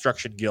there's a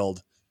construction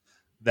guild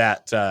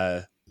that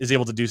is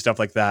able to do stuff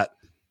like that,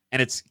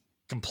 and it's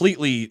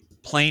completely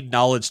plain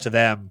knowledge to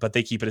them, but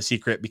they keep it a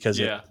secret because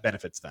it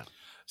benefits them.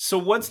 So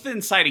what's the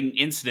inciting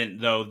incident,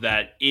 though,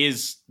 that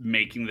is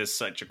making this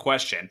such a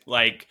question?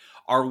 Like,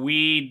 are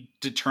we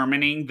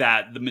determining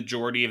that the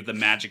majority of the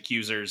magic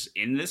users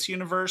in this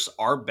universe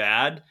are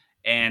bad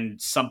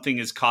and something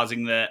is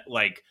causing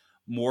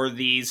more of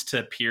these to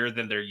appear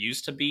than there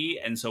used to be,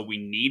 and so we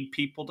need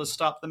people to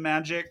stop the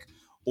magic?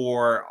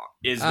 Or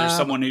is there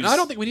someone who's... I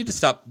don't think we need to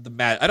stop the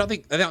magic. I don't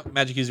think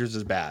magic users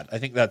is bad. I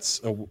think that's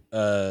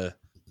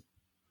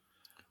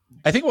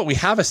I think what we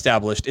have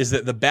established is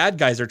that the bad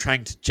guys are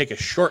trying to take a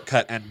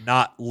shortcut and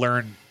not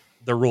learn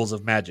the rules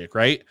of magic,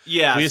 right?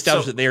 Yeah. We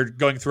established that they are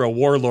going through a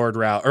warlord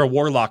route or a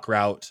warlock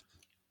route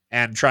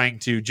and trying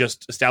to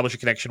just establish a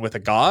connection with a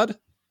god.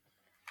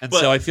 And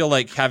so I feel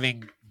like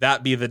having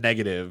that be the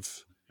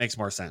negative makes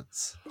more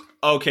sense.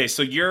 Okay,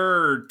 so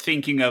you're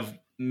thinking of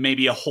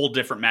maybe a whole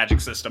different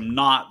magic system,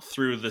 not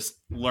through this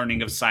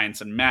learning of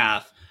science and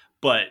math,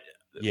 but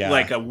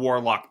like a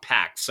warlock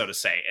pact, so to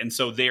say. And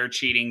so they're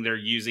cheating, they're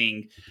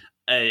using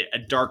a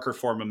darker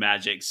form of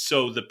magic.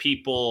 So the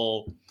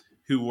people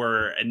who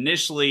were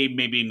initially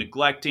maybe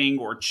neglecting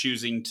or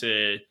choosing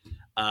to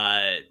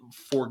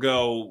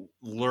forego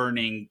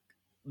learning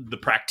the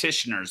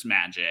practitioner's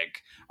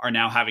magic are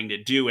now having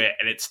to do it,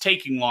 and it's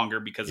taking longer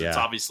because it's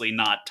obviously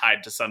not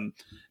tied to some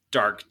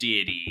dark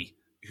deity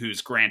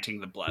who's granting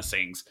the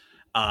blessings.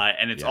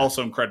 And it's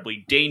also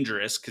incredibly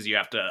dangerous because you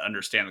have to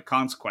understand the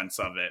consequence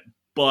of it.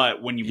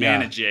 But when you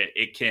manage it,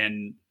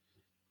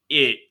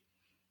 it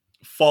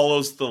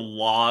follows the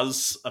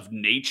laws of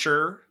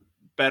nature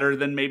better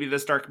than maybe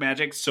this dark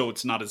magic, so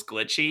it's not as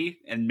glitchy,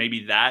 and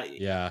maybe that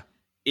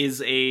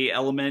is a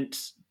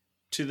element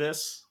to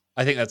this.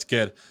 I think that's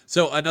good.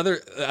 So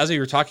as you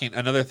were talking,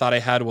 another thought I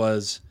had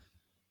was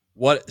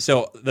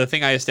so the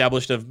thing I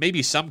established of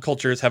maybe some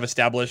cultures have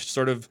established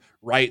sort of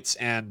rites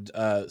and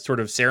sort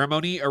of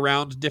ceremony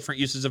around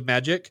different uses of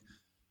magic.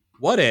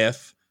 What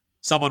if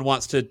someone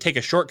wants to take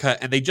a shortcut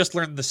and they just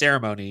learned the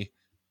ceremony,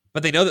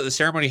 but they know that the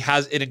ceremony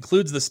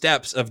includes the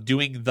steps of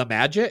doing the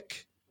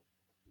magic.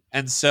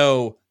 And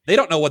so they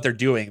don't know what they're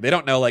doing. They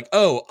don't know like,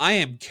 oh, I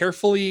am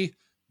carefully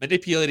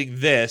manipulating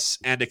this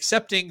and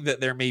accepting that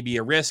there may be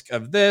a risk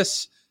of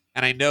this.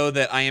 And I know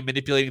that I am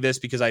manipulating this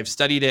because I've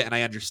studied it and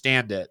I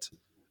understand it.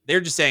 They're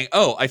just saying,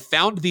 oh, I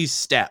found these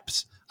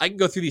steps. I can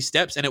go through these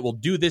steps and it will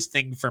do this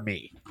thing for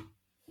me.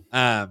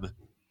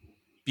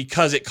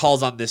 Because it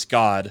calls on this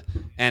god.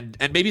 And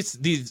maybe it's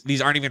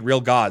these aren't even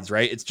real gods,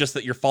 right? It's just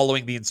that you're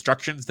following the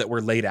instructions that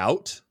were laid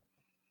out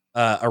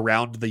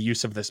around the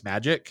use of this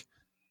magic.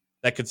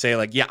 That could say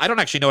like, yeah, I don't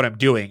actually know what I'm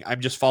doing.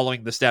 I'm just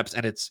following the steps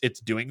and it's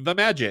doing the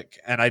magic.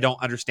 And I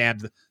don't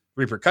understand the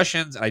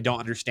repercussions. And I don't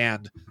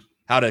understand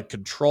how to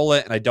control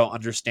it. And I don't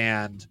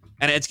understand.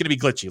 And it's going to be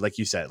glitchy, like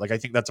you said. Like, I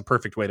think that's a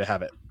perfect way to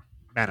have it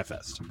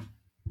manifest.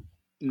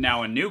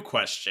 Now, a new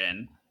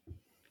question.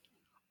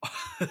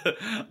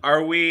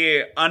 Are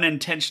we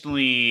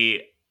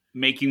unintentionally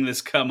making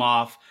this come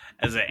off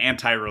as an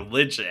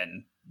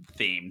anti-religion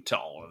theme to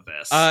all of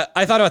this?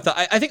 I thought about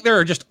that. I think there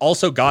are just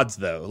also gods,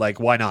 though. Like,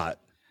 why not?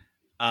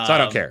 So I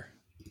don't care.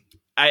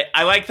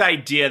 I like the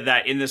idea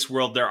that in this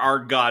world there are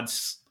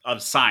gods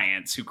of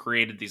science who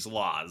created these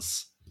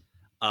laws.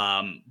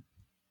 And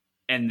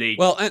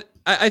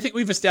I think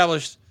we've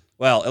established,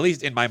 well, at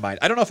least in my mind,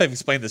 I don't know if I've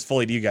explained this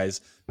fully to you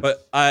guys,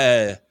 but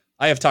I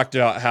have talked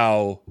about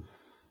how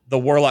the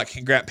warlock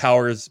can grant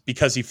powers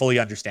because he fully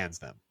understands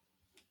them.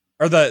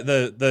 Or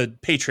the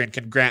patron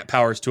can grant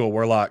powers to a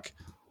warlock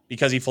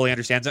because he fully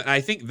understands it. And I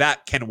think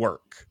that can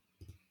work.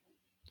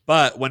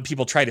 But when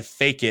people try to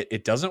fake it,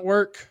 it doesn't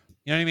work.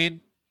 You know what I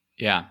mean?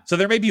 Yeah. So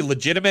there may be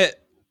legitimate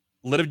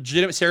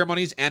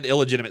ceremonies and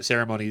illegitimate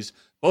ceremonies.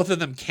 Both of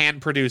them can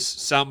produce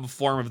some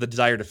form of the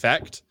desired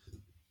effect.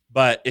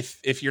 But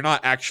if you're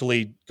not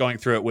actually going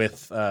through it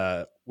with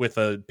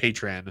a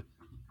patron,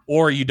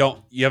 or you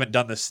haven't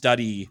done the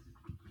study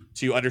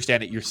to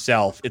understand it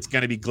yourself, it's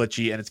going to be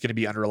glitchy and it's going to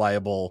be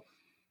unreliable,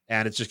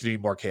 and it's just going to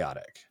be more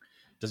chaotic.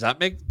 Does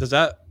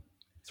that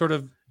sort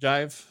of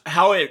jive?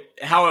 How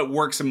it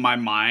works in my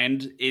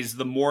mind is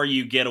the more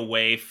you get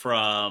away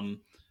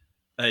from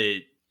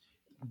the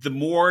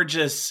more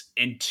just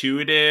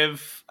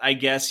intuitive, I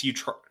guess you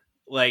try,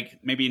 like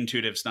maybe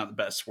intuitive's not the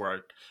best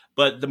word,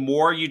 but the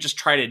more you just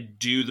try to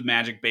do the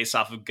magic based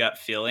off of gut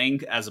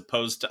feeling as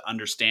opposed to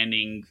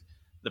understanding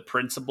the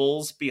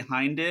principles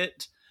behind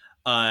it,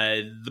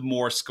 the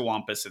more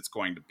squampus it's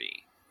going to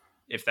be,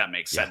 if that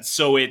makes sense.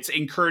 So it's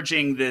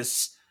encouraging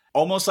this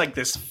almost like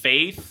this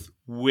faith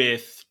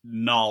with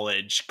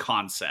knowledge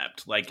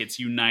concept. Like it's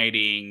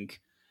uniting,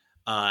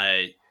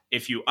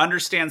 if you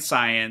understand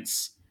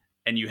science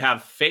and you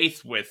have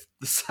faith with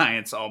the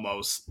science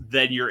almost,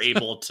 then you're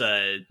able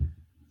to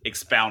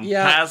expound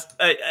past.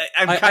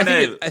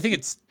 I think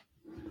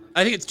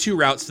it's two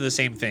routes to the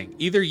same thing.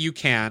 Either you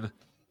can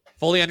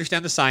fully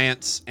understand the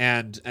science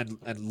and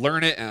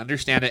learn it and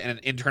understand it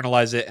and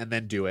internalize it and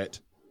then do it,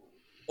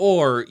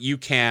 or you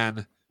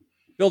can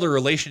build a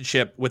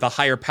relationship with a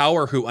higher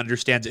power who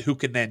understands it, who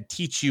can then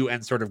teach you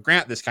and sort of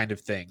grant this kind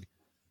of thing.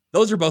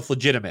 Those are both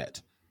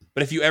legitimate.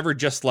 But if you ever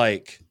just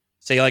like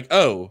say like,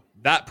 oh,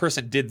 that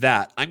person did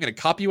that, I'm going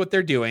to copy what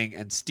they're doing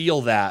and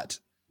steal that,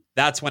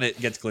 that's when it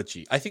gets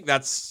glitchy. I think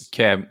that's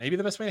maybe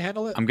the best way to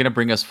handle it. I'm going to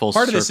bring us full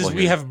circle. Part of this is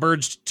we have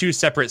merged two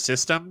separate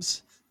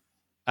systems,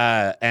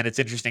 and it's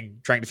interesting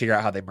trying to figure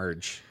out how they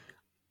merge.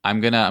 I'm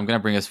gonna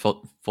bring us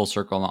full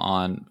circle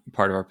on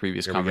part of our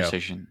previous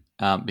conversation,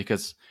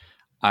 because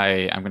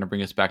I'm going to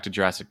bring us back to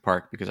Jurassic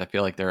Park, because I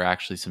feel like there are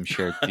actually some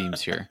shared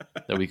themes here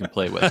that we can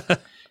play with.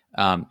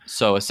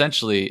 So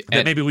essentially,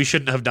 that maybe we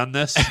shouldn't have done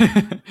this.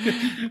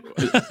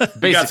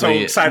 We got so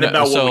excited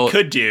about what we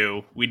could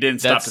do, we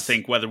didn't stop to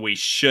think whether we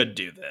should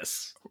do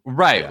this.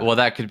 Right. Yeah. Well,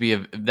 that could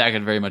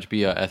very much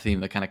be a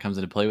theme that kind of comes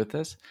into play with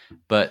this.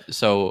 But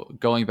so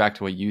going back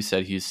to what you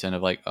said, Houston,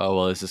 of like, oh,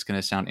 well, is this going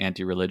to sound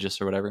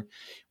anti-religious or whatever?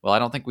 Well, I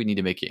don't think we need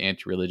to make it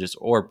anti-religious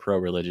or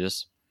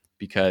pro-religious,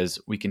 because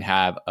we can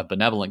have a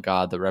benevolent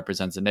God that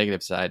represents the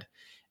negative side,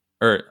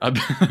 or a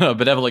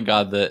benevolent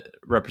God that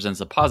represents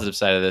the positive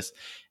side of this,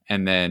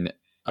 and then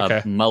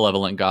a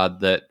malevolent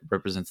God that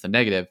represents the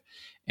negative.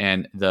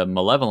 And the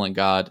malevolent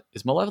God,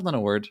 is malevolent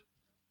a word?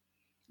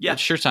 Yeah. It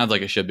sure sounds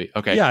like it should be.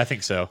 Okay. Yeah, I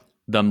think so.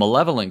 The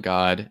malevolent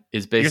God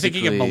is basically...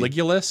 You're thinking of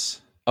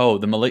Maligulus? Oh,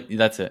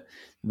 that's it.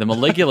 The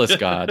Maligulus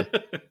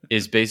God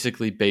is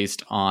basically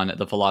based on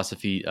the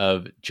philosophy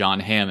of John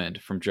Hammond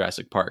from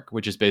Jurassic Park,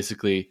 which is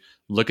basically,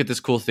 look at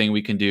this cool thing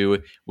we can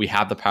do. We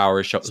have the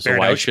power. So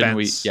why shouldn't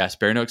we? Yeah,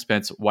 spare no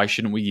expense. Why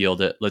shouldn't we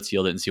yield it? Let's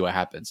yield it and see what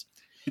happens.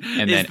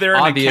 And is there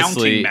an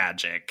accounting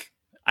magic?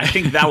 I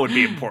think that would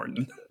be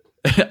important.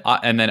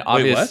 And then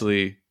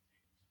obviously...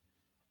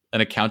 An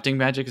accounting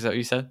magic, is that what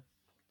you said?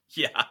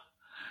 Yeah.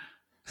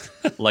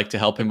 Like to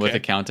help him with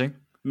accounting?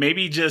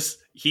 Maybe just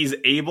he's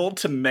able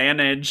to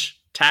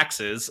manage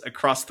taxes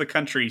across the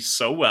country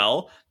so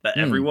well that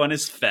everyone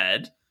is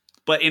fed.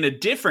 But in a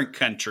different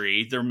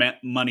country, their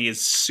money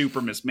is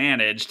super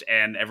mismanaged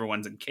and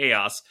everyone's in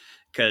chaos.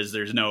 because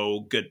there's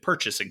no good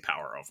purchasing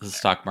power over The there.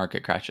 stock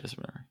market crashes,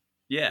 whatever.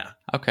 Yeah.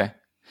 Okay.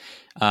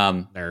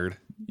 Nerd.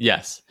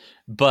 Yes.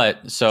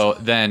 But so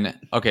then,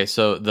 okay,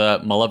 so the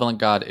malevolent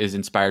god is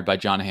inspired by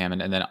John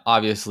Hammond, and then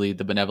obviously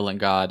the benevolent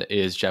god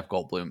is Jeff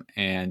Goldblum,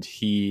 and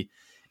he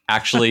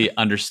actually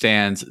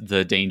understands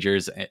the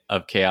dangers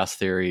of chaos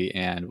theory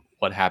and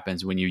what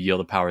happens when you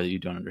yield a power that you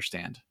don't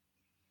understand.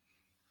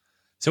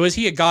 So is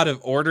he a god of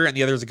order and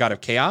the other is a god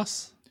of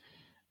chaos?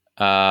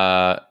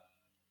 Well,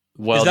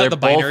 is that they're the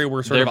binary both-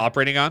 we're sort of they're-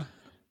 operating on?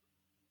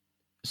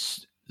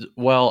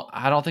 Well,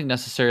 I don't think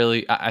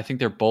necessarily. I think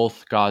they're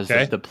both gods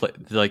Okay. that play,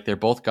 like they're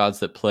both gods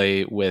that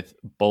play with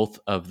both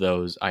of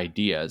those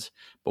ideas,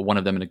 but one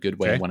of them in a good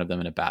way, Okay. and one of them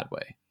in a bad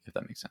way. If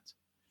that makes sense.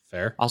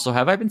 Fair. Also,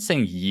 have I been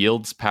saying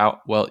yields power?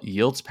 Well,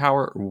 yields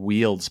power or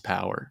wields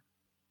power?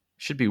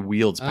 Should be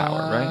wields power,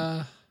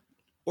 right?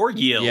 Or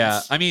yields.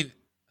 Yeah, I mean,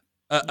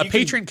 a You can-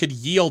 patron could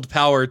yield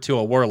power to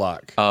a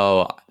warlock,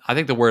 Oh, I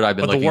think the word I've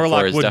been but the looking for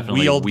warlock is would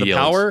definitely wield the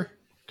power.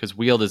 because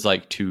wield is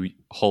like to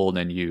hold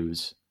and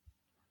use.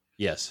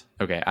 Yes,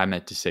 Okay, I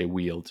meant to say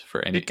wield for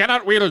you any.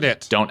 cannot wield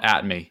it. Don't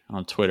at me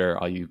on Twitter,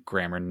 all you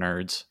grammar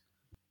nerds.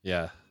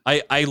 Yeah,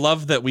 I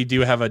love that we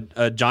do have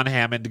a John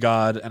Hammond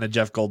god and a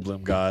Jeff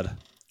Goldblum god.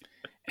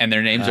 And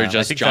their names are I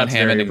just think John that's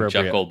Hammond very and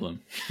Jeff appropriate. Goldblum.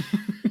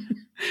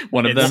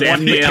 One of It's them.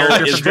 One the Samuel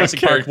character is from the Jurassic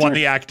Park, character. one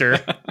the actor.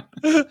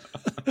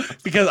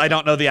 Because I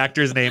don't know the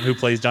actor's name who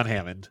plays John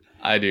Hammond.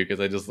 I do because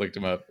I just looked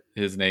him up.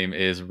 His name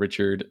is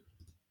Richard.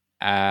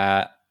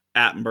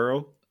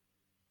 Attenborough.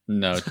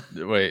 No,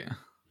 wait.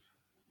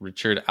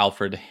 Richard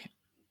Alfred.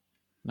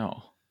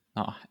 No,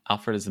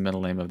 Alfred is the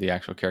middle name of the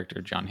actual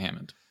character, John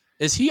Hammond.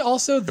 Is he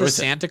also the is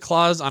it? Santa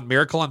Claus on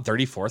Miracle on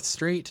 34th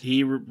Street?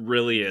 He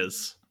really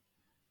is.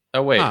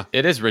 Oh wait, Huh.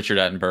 it is Richard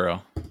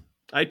Attenborough.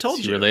 I told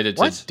Is he you. related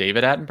What? to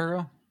David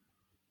Attenborough?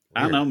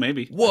 I don't know.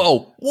 Maybe.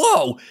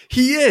 Whoa!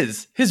 He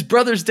is. His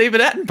brother's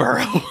David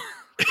Attenborough.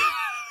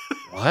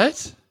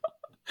 What?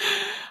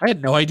 I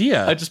had no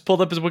idea. I just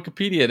pulled up his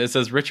Wikipedia and it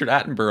says Richard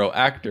Attenborough,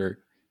 actor,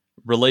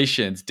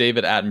 relations,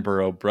 David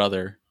Attenborough,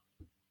 brother.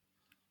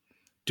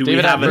 Do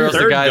David we have a Attenborough's the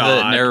third guy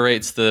that god?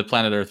 narrates the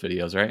Planet Earth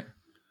videos, right?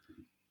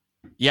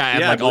 yeah, and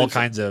Yeah, I like all believe so.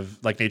 kinds of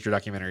like nature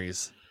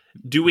documentaries.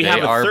 Do we They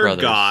have a are third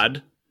brothers.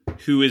 god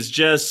who is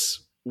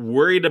just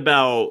worried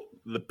about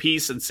the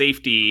peace and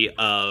safety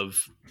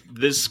of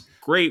this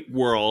great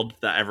world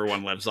that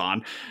everyone lives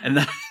on? And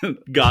that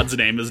god's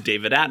name is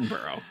David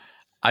Attenborough.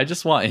 I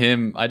just want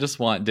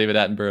David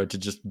Attenborough to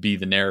just be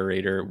the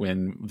narrator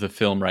when the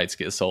film rights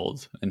get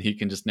sold, and he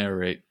can just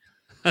narrate.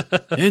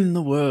 In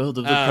the world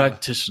of the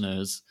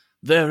practitioners,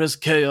 there is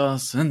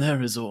chaos and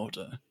there is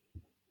order.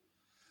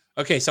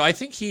 Okay, so I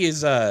think he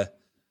is like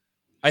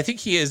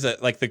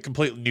the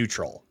complete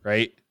neutral,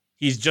 right?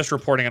 He's just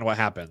reporting on what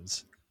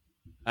happens.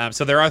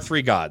 So there are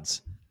three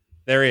gods.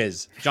 There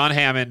is John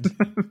Hammond,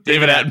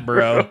 David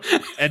Attenborough,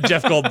 and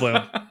Jeff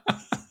Goldblum.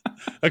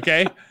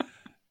 Okay,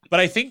 but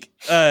I think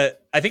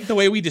the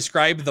way we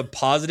describe the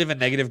positive and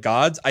negative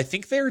gods, I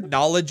think they're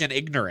knowledge and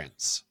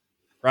ignorance,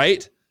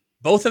 right?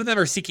 Both of them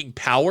are seeking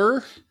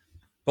power,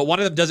 but one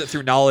of them does it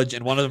through knowledge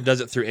and one of them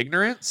does it through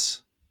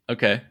ignorance.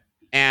 Okay.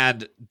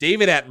 And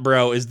David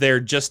Attenborough is there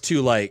just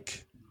to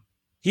like,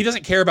 he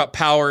doesn't care about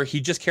power. He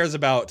just cares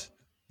about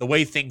the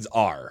way things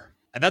are.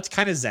 And that's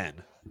kind of Zen.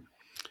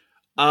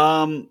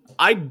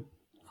 I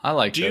I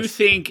like do this.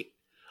 think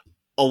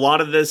a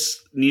lot of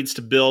this needs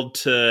to build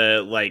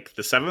to like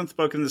the seventh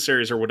book in the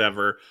series or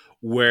whatever,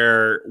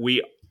 where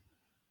we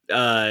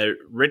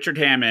Richard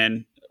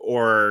Hammond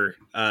or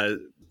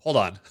Hold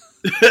on.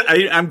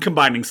 I'm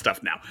combining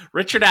stuff now.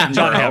 Richard Attenborough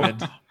John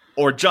Hammond.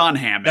 or John No,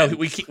 Hammond.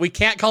 we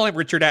can't call him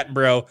Richard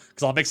Attenborough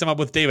because I'll mix him up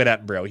with David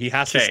Attenborough. He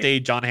has to Okay. stay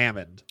John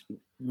Hammond.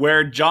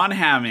 Where John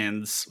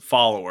Hammond's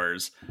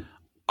followers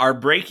are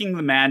breaking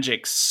the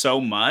magic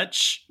so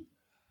much,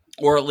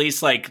 or at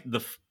least like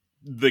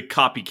the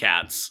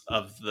copycats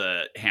of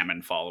the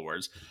Hammond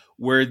followers,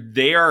 where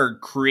they are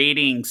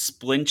creating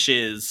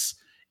splinches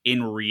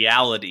in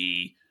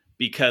reality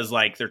because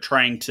like they're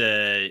trying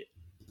to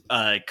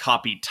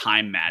copy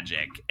time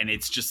magic, and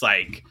it's just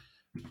like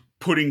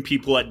putting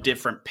people at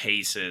different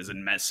paces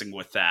and messing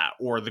with that,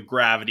 or the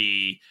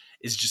gravity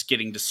is just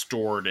getting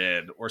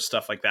distorted or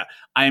stuff like that.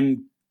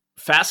 I'm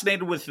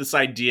fascinated with this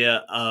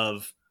idea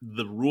of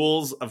the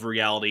rules of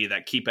reality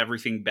that keep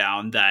everything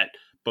bound, that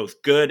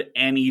both good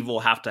and evil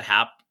have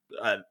to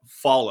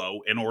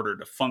follow in order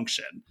to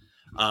function.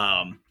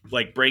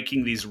 Like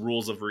breaking these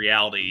rules of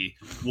reality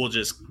will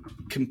just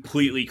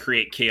completely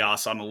create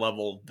chaos on a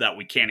level that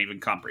we can't even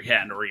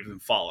comprehend or even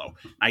follow.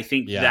 I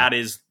think Yeah. that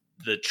is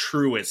the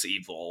truest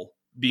evil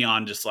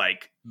beyond just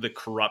like the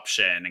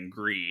corruption and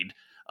greed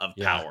of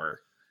Yeah.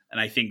 power. And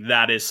I think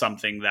that is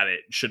something that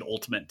it should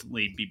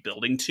ultimately be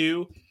building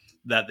to,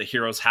 that the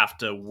heroes have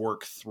to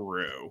work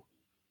through.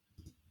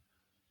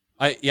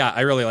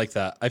 I really like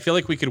that. I feel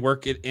like we could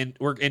work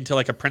into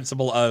like a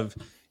principle of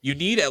you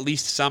need at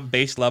least some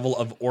base level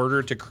of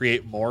order to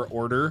create more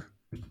order.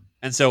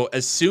 And so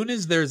as soon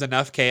as there's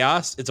enough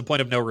chaos, it's a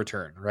point of no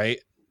return, right?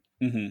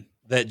 Mm-hmm.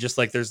 that just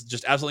like there's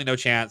just absolutely no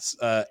chance.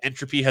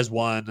 Entropy has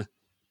won.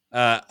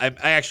 I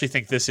actually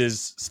think this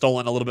is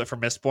stolen a little bit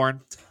from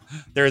Mistborn.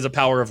 There is a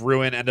power of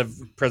ruin and of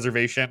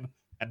preservation,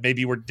 and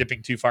maybe we're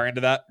dipping too far into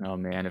that. Oh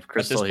man, if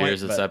Crystal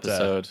hears this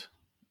episode,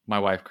 my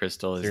wife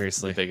Crystal is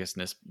seriously the biggest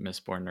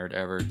Mistborn nerd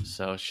ever,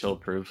 so she'll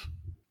approve.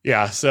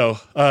 Yeah, so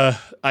I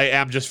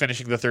am just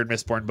finishing the third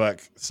Mistborn book,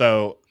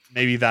 so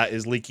maybe that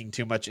is leaking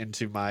too much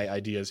into my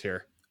ideas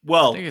here.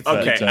 Well, I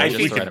think I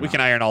think we can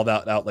iron all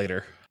that out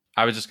later.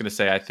 I was just going to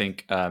say, I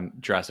think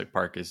Jurassic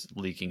Park is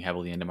leaking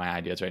heavily into my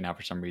ideas right now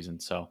for some reason,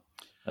 so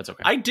that's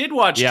okay. I did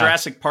watch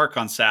Jurassic Park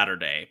on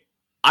Saturday.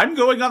 I'm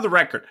going on the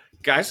record.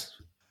 Guys,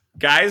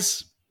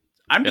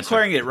 I'm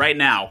declaring it right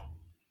now.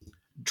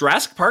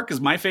 Jurassic Park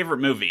is my favorite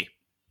movie.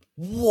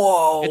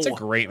 Whoa. It's a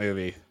great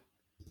movie.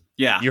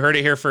 Yeah. You heard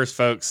it here first,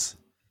 folks.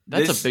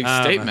 That's a big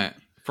statement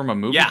from a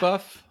movie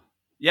buff.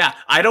 Yeah.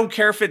 I don't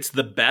care if it's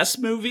the best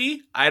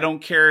movie. I don't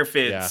care if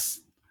it's...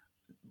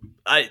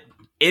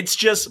 it's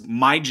just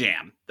my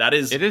jam.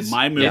 It is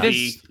my movie. It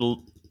is,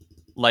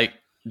 like,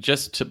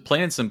 just to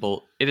plain and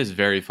simple, it is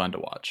very fun to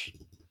watch.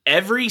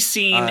 Every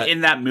scene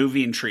in that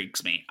movie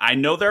intrigues me. I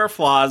know there are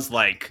flaws,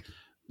 like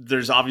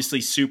there's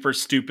obviously super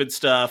stupid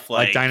stuff,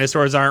 like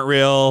dinosaurs aren't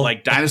real,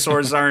 like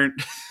dinosaurs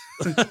aren't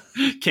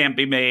can't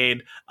be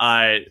made.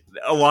 A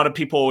lot of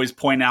people always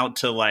point out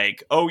to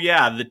like, oh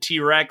yeah, the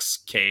T-Rex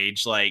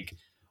cage, like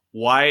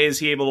why is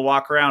he able to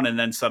walk around and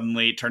then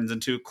suddenly it turns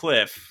into a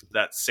cliff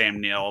that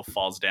Sam Neill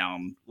falls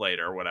down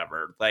later or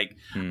whatever? Like,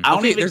 I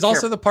don't even there's care.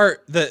 also the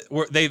part that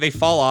where they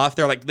fall off.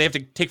 They're like, they have to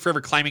take forever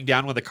climbing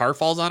down when the car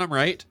falls on them,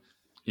 right?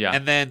 Yeah.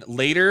 And then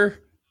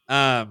later,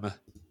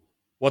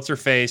 what's her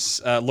face?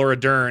 Laura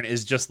Dern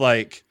is just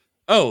like,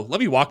 oh,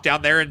 let me walk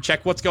down there and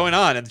check what's going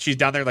on. And she's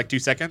down there in like 2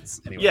 seconds.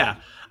 Anyway. Yeah.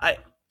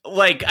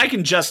 I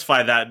can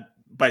justify that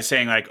by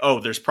saying like, oh,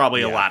 there's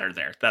probably a ladder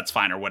there. That's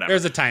fine or whatever.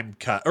 There's a time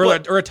cut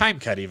or a time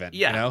cut even.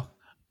 Yeah. You know?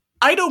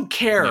 I don't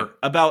care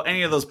about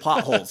any of those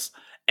plot holes.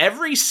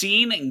 Every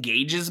scene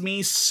engages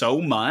me so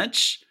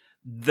much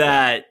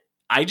that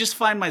I just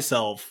find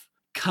myself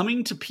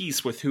coming to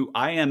peace with who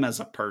I am as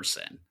a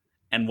person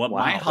and what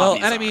my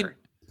hobbies and I mean, are.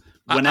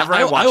 Whenever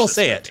I watch I will this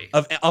say movie.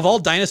 it. Of all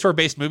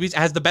dinosaur-based movies, it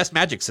has the best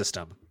magic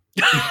system.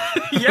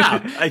 Yeah,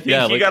 I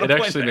think you got a point.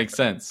 It actually makes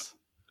sense.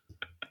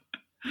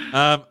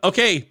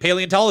 Okay,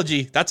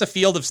 paleontology. That's a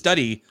field of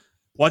study.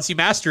 Once you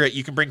master it,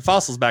 you can bring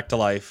fossils back to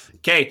life.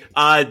 Okay,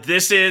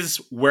 this is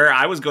where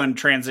I was going to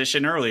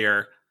transition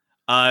earlier.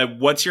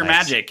 What's your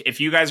magic?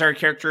 If you guys are a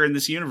character in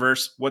this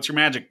universe, what's your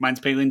magic? Mine's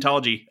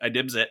paleontology. I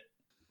dibs it.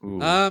 Ooh.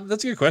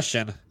 That's a good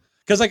question.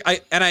 Because like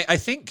I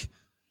think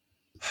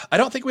I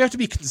don't think we have to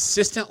be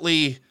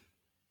consistently.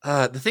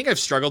 The thing I've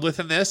struggled with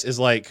in this is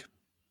like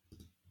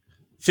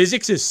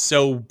physics is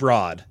so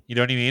broad. You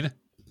know what I mean?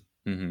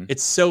 Mm-hmm.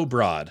 It's so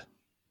broad.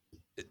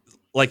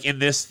 Like in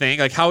this thing,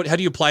 like how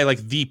do you apply like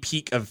the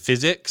peak of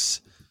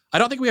physics? I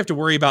don't think we have to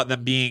worry about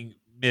them being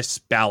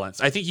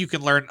misbalanced. I think you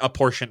can learn a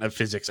portion of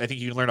physics. I think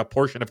you can learn a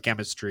portion of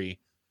chemistry,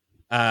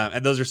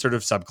 and those are sort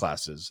of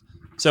subclasses.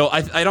 So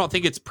I don't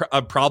think it's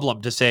a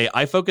problem to say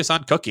I focus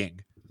on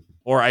cooking,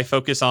 or I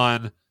focus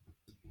on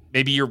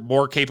maybe you're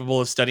more capable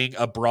of studying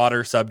a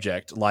broader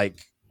subject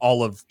like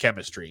all of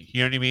chemistry.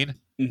 You know what I mean?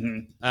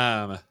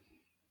 Mm-hmm.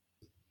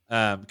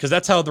 Because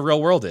that's how the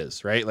real world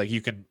is, right? Like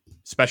you can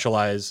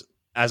specialize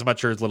as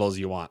much or as little as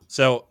you want.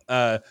 So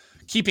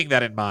keeping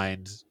that in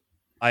mind,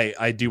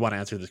 I do want to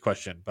answer this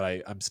question,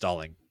 but I'm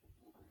stalling.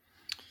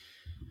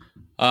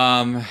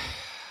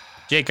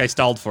 Jake, I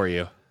stalled for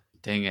you.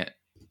 Dang it.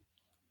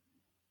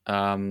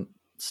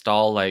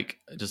 Stall like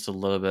just a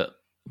little bit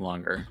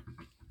longer.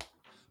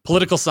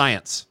 Political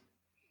science.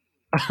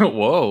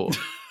 Whoa.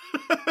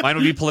 Mine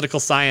would be political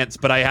science,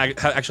 but I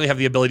actually have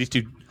the ability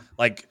to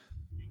like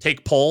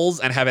take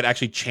polls and have it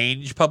actually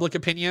change public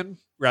opinion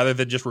rather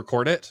than just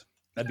record it.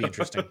 That'd be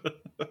interesting.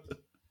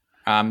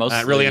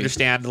 Mostly, really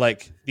understand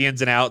like the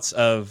ins and outs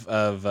of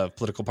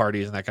political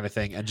parties and that kind of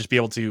thing, and just be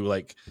able to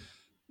like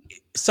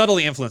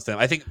subtly influence them.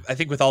 I think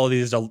with all of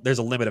these, there's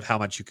a limit of how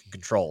much you can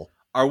control.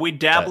 Are we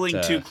dabbling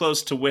too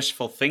close to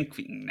wishful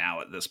thinking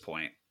now at this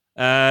point?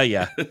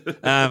 Yeah.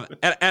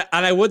 And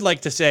I would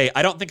like to say,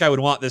 I don't think I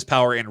would want this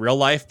power in real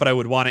life, but I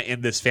would want it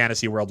in this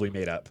fantasy world we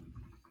made up.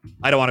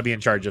 I don't want to be in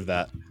charge of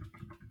that.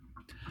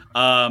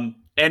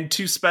 And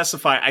to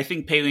specify, I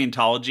think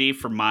paleontology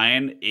for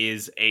mine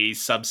is a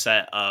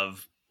subset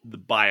of the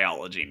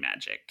biology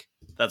magic.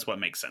 That's what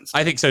makes sense.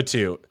 I think so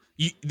too.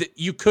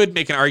 You could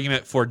make an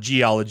argument for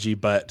geology,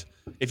 but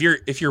if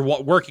you're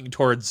working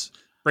towards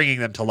bringing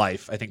them to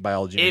life, I think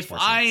biology makes more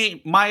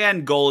sense. My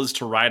end goal is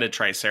to ride a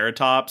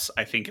triceratops,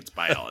 I think it's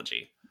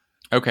biology.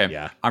 Okay.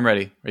 Yeah. I'm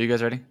ready. Are you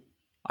guys ready?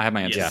 I have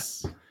my answer.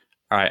 Yes.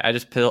 All right. I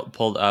just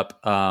pulled up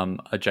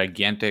a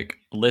gigantic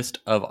list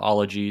of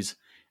ologies.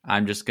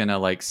 I'm just going to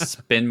like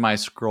spin my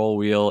scroll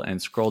wheel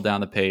and scroll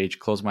down the page,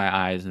 close my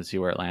eyes and see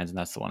where it lands. And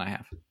that's the one I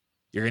have.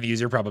 You're going to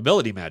use your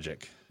probability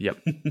magic. Yep.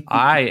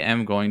 I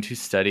am going to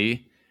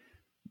study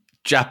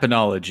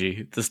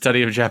Japanology, the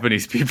study of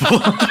Japanese people.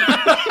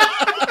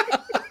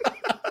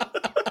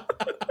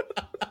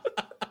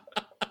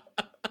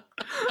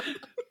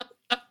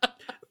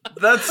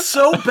 That's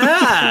so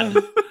bad.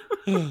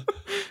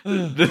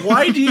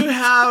 Why do you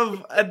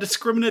have a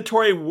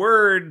discriminatory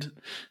word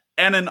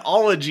and an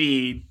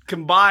ology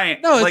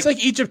combined? No, it's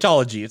like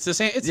Egyptology. It's the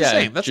same. It's the Yeah,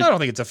 same. I don't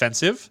think it's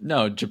offensive.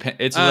 No, Japan.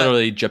 It's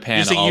literally Japanology.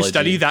 You're saying you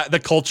study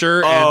the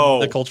culture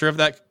and the culture of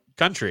that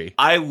country.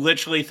 I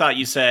literally thought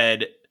you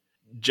said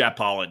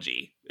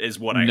Japology is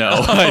what I No,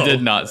 heard. I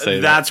did not say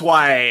that.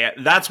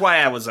 That's why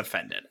I was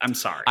offended. I'm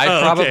sorry.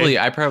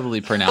 I probably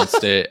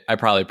pronounced it. I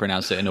probably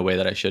pronounced it in a way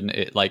that I shouldn't.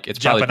 It's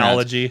probably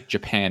pronounced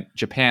Japanology.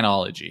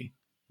 Japanology,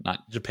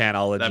 not.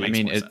 Japanology. That makes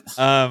more sense.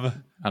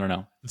 I don't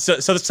know. So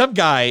some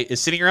guy is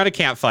sitting around a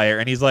campfire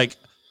and he's like,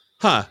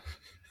 "Huh,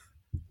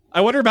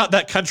 I wonder about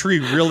that country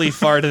really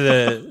far to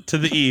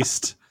the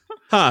east.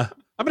 Huh,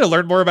 I'm going to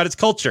learn more about its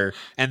culture."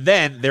 And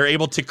then they're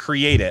able to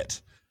create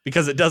it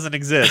because it doesn't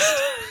exist,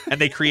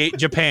 and they create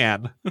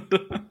Japan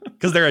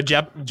because they're a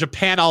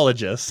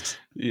Japanologist.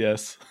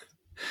 Yes.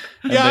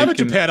 Yeah, I'm a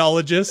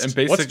Japanologist.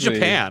 and What's basically-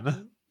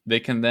 Japan? They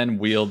can then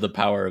wield the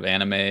power of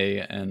anime,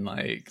 and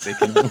like they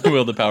can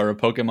wield the power of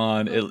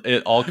Pokemon.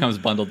 It all comes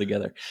bundled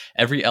together.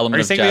 Every element Are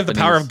you of saying they have the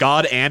power Japanese- of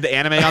God and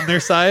anime on their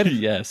side?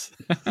 Yes.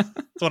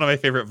 It's one of my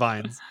favorite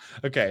vines.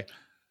 Okay.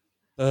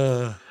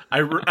 I'm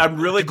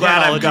really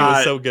glad I've Japanology got.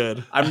 was so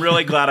good. I'm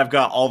really glad I've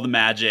got all the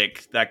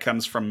magic that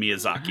comes from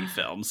Miyazaki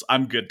films.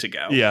 I'm good to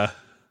go. Yeah.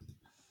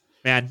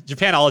 Man,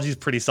 Japanology is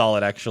pretty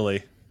solid,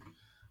 actually.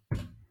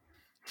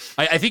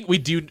 I think we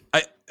do.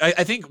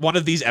 I think one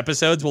of these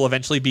episodes will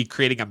eventually be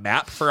creating a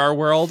map for our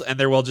world, and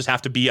there will just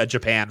have to be a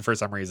Japan for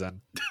some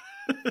reason.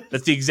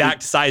 That's the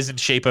exact size and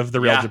shape of the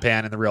real Yeah.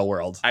 Japan in the real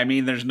world. I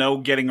mean, there's no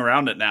getting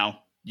around it now.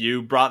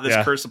 You brought this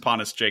Yeah. curse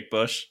upon us, Jake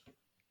Bush.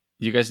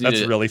 You guys need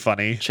That's to really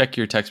funny. check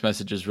your text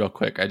messages real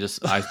quick. I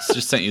just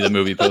sent you the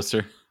movie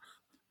poster.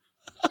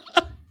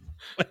 Oh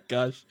my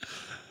gosh.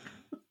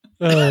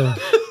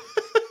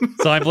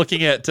 So I'm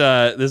looking at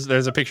this.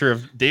 There's a picture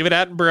of David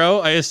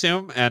Attenborough, I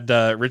assume, and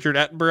Richard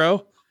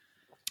Attenborough,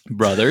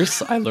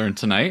 Brothers, I learned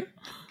tonight.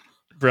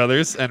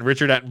 brothers. And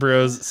Richard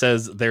Attenborough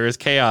says there is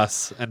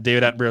chaos, and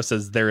David Attenborough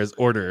says there is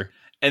order.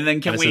 And then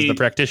can And it says we the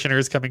practitioner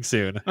is coming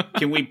soon.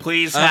 can we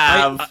please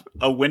have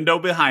a window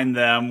behind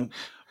them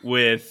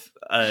with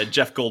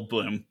Jeff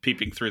Goldblum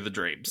peeping through the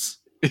drapes?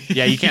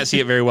 Yeah, you can't see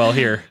it very well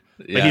here,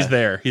 but Yeah. he's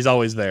there. He's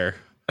always there.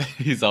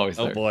 He's always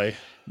Oh there. boy.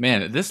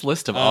 Man, this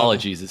list of Oh.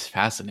 ologies is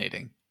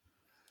fascinating.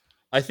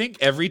 I think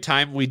every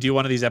time we do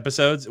one of these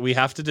episodes, we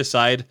have to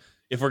decide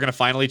if we're going to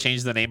finally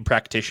change the name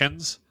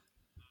practitions.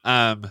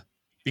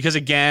 Because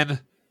again,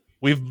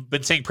 we've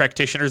been saying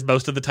practitioners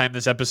most of the time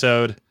this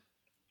episode.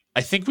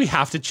 I think we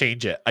have to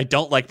change it. I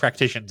don't like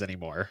practitions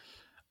anymore.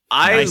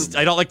 I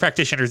don't like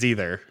practitioners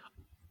either.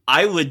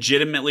 I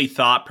legitimately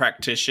thought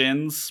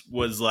practitions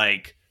was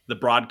like the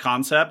broad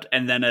concept,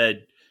 and then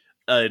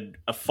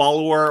a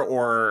follower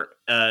or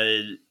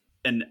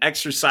an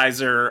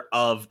exerciser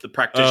of the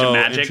practitioner Oh,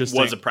 magic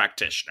interesting. was a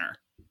practitioner.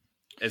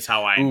 Is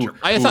how I Ooh.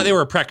 interpret. I thought they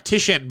were a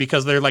practician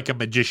because they're like a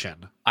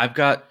magician. I've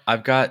got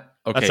okay.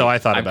 That's how I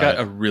thought I've about got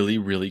it. a really,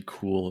 really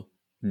cool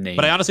name.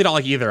 But I honestly don't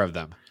like either of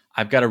them.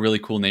 I've got a really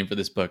cool name for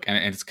this book, and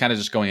it's kind of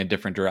just going a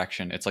different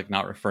direction. It's like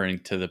not referring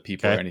to the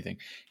people Okay. or anything.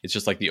 It's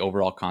just like the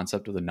overall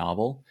concept of the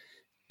novel.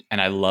 And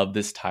I love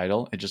this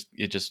title. It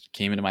just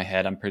came into my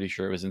head. I'm pretty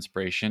sure it was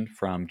inspiration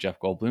from Jeff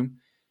Goldblum.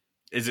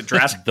 Is it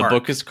Jurassic The Park?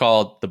 book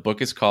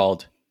is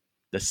called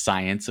The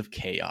Science of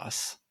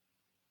Chaos.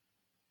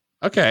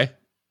 Okay.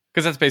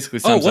 Because that's basically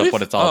sums what up if-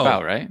 what it's all oh.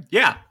 about, right?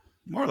 Yeah,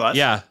 more or less.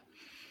 Yeah.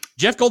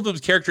 Jeff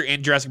Goldblum's character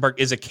in Jurassic Park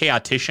is a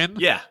chaotician,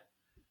 Yeah.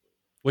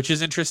 which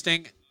is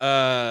interesting.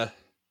 I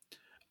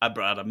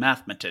brought a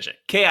mathematician.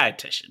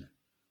 Chaotician.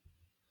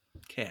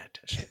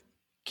 Chaotician.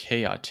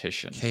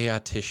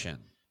 Chaotician.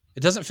 It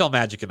doesn't feel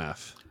magic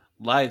enough.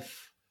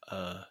 Life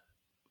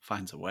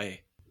finds a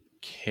way.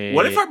 Cha-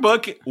 What if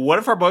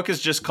our book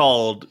is just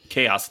called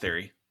Chaos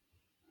Theory?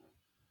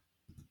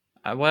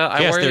 well,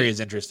 Chaos theory is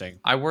interesting.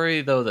 I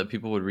worry though that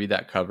people would read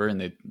that cover and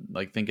they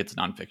like think it's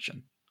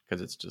nonfiction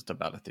because it's just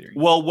about a theory.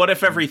 Well, what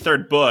if every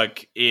third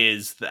book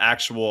is the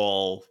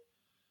actual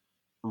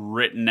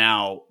written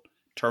out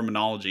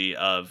terminology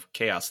of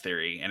chaos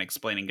theory and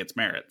explaining its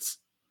merits?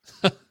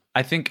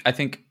 I think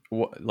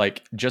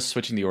like just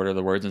switching the order of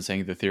the words and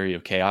saying the theory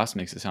of chaos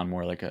makes it sound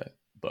more like a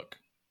book.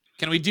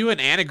 Can we do an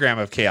anagram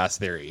of chaos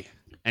theory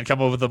and come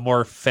up with a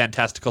more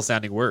fantastical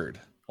sounding word?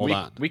 Hold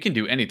on. We can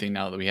do anything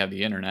now that we have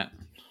the internet.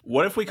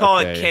 What if we call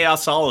it Okay.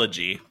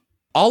 chaosology?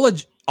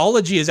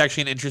 Ology is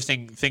actually an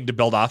interesting thing to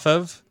build off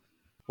of.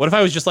 What if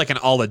I was just like an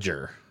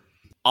ologer?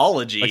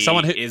 Ology Like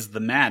someone who- is the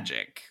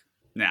magic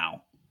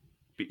now.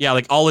 Yeah,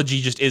 like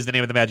ology just is the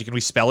name of the magic. Can we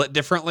spell it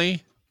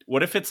differently?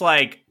 What if it's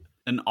like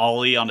an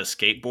ollie on a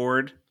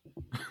skateboard?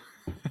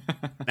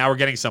 Now we're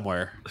getting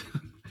somewhere.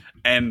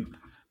 And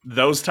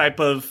those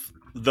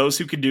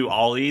who can do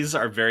ollies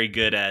are very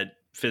good at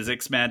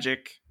physics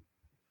magic.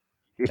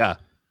 Yeah.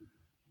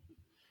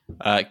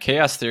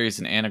 Chaos theory is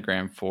an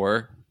anagram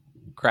for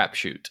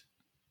crapshoot.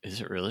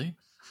 Is it really?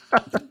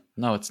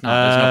 No, it's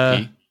not. There's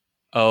no P.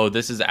 Oh,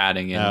 this is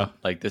adding in. No.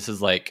 Like this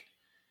is like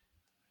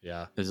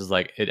Yeah. This is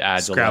like it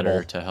adds Scrabble. a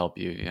letter to help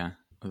you. Yeah.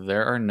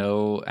 There are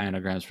no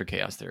anagrams for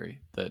chaos theory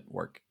that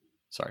work.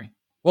 Sorry.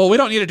 Well, we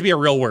don't need it to be a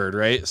real word,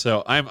 right?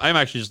 So I'm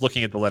actually just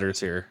looking at the letters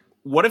here.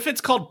 What if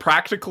it's called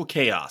practical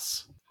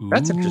chaos?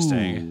 That's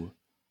interesting. Ooh.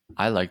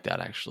 I like that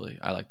actually.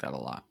 I like that a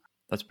lot.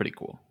 That's pretty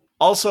cool.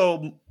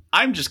 Also,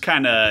 I'm just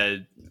kind of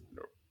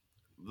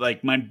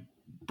like my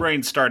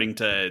brain's starting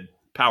to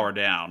power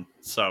down.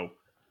 So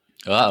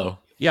Oh.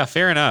 Yeah,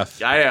 fair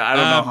enough. I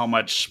don't know how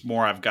much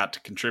more I've got to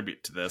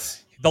contribute to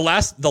this. The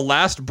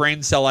last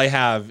brain cell I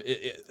have,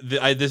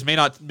 this may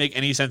not make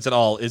any sense at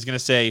all, is going to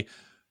say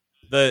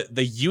the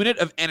unit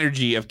of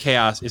energy of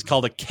chaos is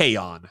called a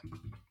kaon.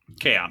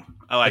 Kaon.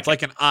 I like It's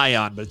like an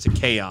ion, but it's a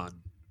kaon.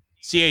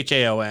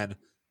 CHAON.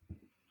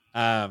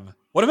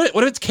 What if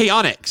it's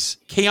chaonics?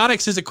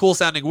 Chaonics is a cool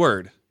sounding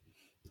word.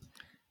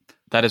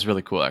 That is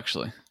really cool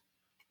actually.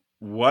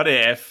 What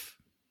if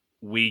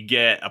we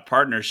get a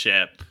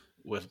partnership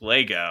with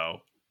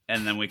Lego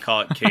and then we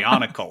call it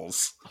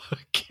Chaonicals?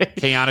 Okay.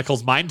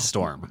 Chaonicals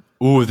Mindstorm.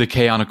 Ooh, the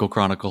Chaonical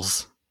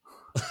Chronicles.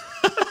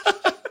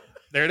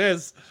 There it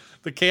is.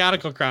 The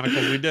Chaonical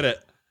Chronicles. We did it.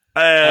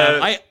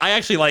 I I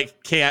actually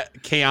like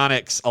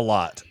chaonics a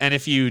lot. And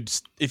if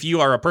you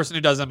are a person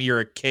who does them,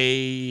 you're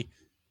a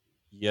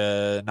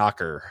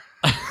knocker.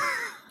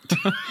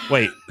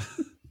 Wait.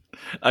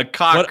 a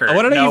cocker.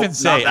 What did I Nope, even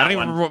say? not I that don't even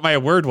one. remember what my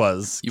word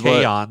was.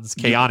 Chaons,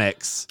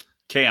 chaonics.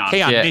 Chaon.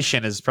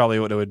 Chaonician is probably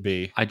what it would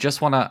be. I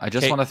just wanna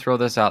throw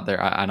this out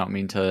there. I don't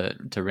mean to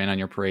rain on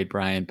your parade,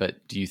 Brian,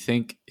 but do you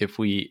think if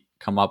we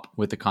come up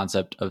with the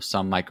concept of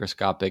some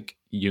microscopic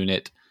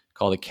unit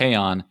called a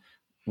kaon,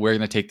 we're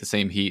gonna take the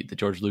same heat that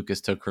George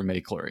Lucas took for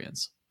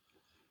midichlorians?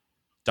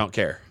 Don't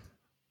care.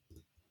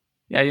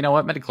 Yeah, you know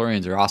what?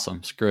 Midichlorians are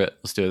awesome. Screw it.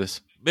 Let's do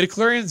this.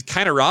 Midichlorians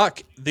kind of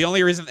rock. The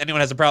only reason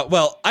anyone has a problem,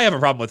 well, I have a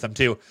problem with them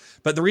too,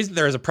 but the reason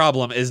there is a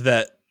problem is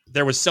that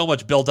there was so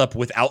much built up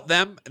without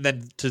them, and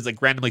then to like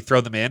randomly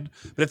throw them in.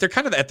 But if they're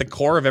kind of at the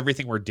core of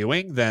everything we're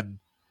doing, then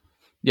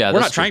Yeah,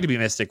 we're not trying to be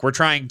mystic. We're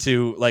trying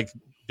to like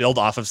build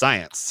off of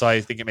science. So I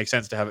think it makes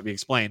sense to have it be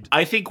explained.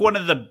 I think one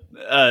of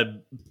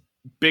the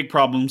big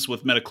problems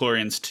with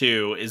midichlorians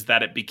too is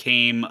that it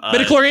became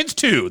Midichlorians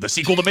 2, the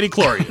sequel to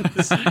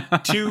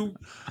midichlorians. two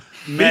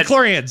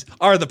Midichlorians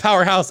are the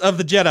powerhouse of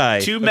the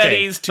Jedi. two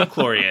Okay. medis, two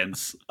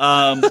chlorians.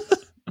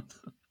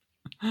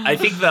 I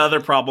think the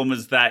other problem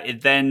is that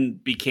it then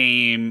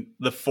became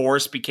the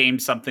Force became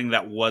something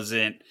that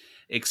wasn't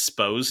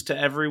exposed to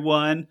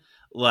everyone.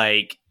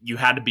 Like you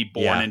had to be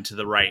born into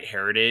the right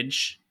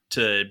heritage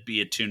to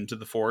be attuned to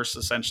the Force.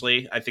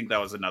 Essentially, I think that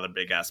was another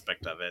big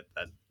aspect of it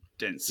that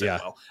didn't sit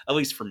well, at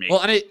least for me. Well,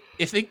 and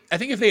I think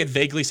if they had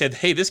vaguely said,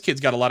 "Hey, this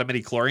kid's got a lot of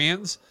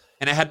midichlorians,"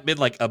 and it hadn't been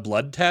like a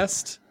blood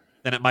test,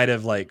 then it might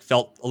have like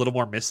felt a little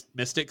more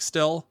mystic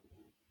still.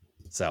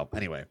 So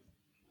anyway,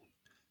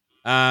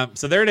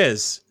 so there it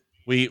is.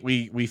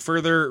 We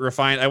further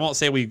refined. I won't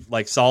say we've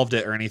like solved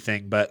it or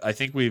anything, but I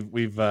think we've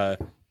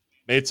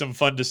made some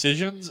fun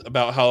decisions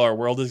about how our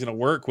world is going to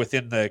work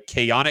within the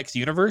Chaonics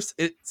universe.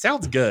 It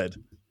sounds good.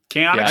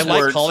 Chaonics I like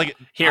words. calling it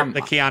Here-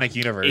 the Chaonic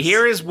universe.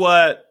 Here is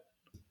what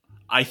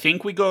I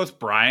think we go with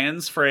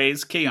Brian's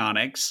phrase,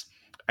 Chaonics.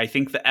 I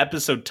think the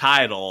episode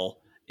title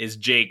is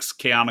Jake's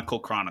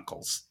Chaonical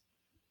Chronicles.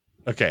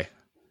 Okay.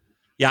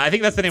 Yeah, I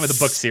think that's the name of the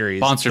book series.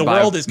 Sponsored the by-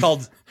 world is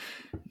called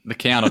The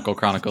Chaonical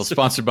Chronicles,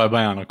 sponsored by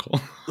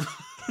Bionicle.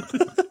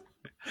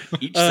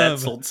 Each set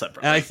sold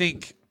separately. And I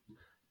think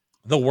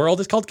the world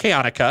is called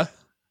Chaonica.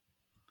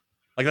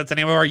 Like that's the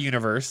name of our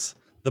universe.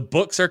 The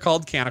books are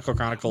called Chaonical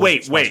Chronicles.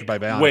 sponsored by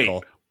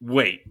Bionicle.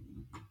 wait.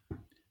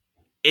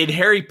 In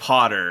Harry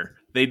Potter,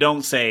 they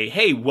don't say,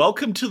 "Hey,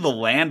 welcome to the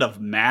land of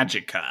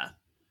Magica."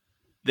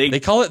 They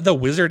call it the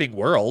Wizarding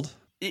World.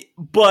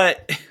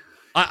 But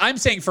I'm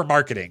saying for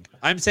marketing.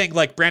 I'm saying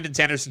like Brandon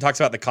Sanderson talks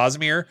about the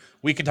Cosmere.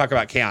 We can talk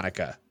about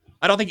Chaonica.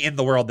 I don't think in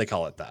the world they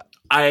call it that.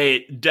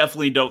 I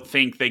definitely don't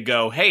think they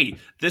go, "Hey,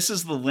 this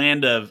is the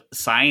land of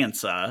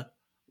Scienza."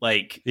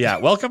 Like, Yeah,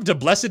 welcome to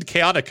Blessed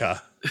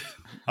Chaonica.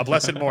 A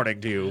blessed morning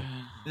to you.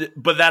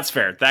 but that's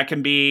fair. That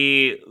can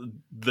be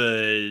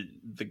the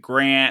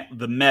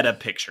meta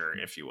picture,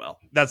 if you will.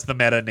 That's the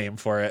meta name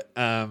for it.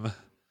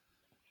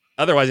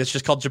 Otherwise, it's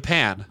just called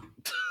Japan.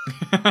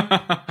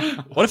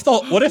 What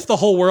if the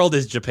whole world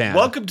is Japan?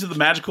 Welcome to the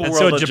magical And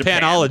world so a of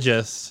Japan.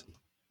 Japanologist.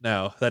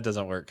 No, that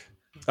doesn't work.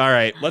 All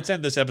right, let's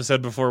end this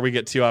episode before we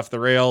get too off the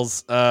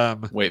rails.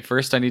 Wait,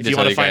 first I need If to you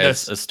tell wanna you find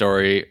guys us- a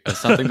story of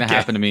something that Okay.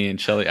 happened to me in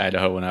Shelley,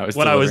 Idaho when I was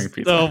When I delivering was,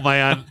 pizza. oh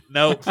man,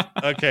 nope.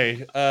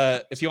 Okay,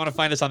 if you want to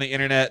find us on the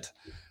internet,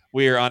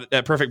 we are at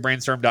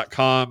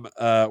perfectbrainstorm.com.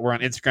 We're on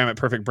Instagram at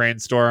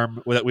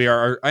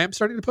perfectbrainstorm. I am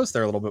starting to post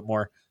there a little bit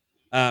more.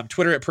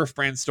 Twitter at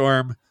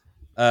perfbrainstorm,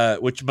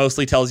 which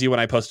mostly tells you when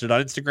I posted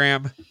on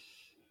Instagram.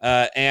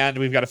 And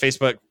we've got a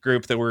Facebook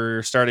group that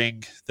we're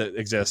starting that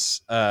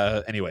exists.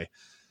 Anyway,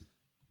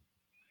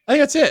 I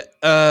think that's it.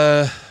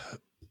 Are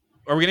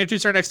we going to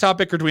introduce our next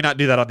topic, or do we not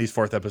do that on these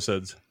 4th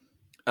episodes?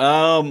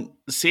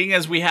 Seeing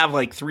as we have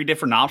like 3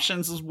 different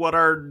options is what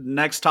our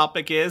next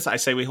topic is, I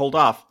say we hold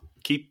off.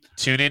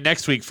 Tune in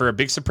next week for a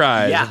big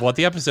surprise Yeah. of what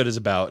the episode is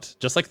about,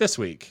 just like this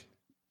week.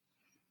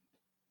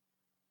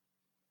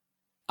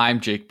 I'm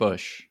Jake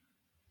Bush.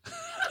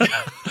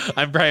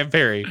 I'm Brian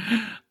Perry.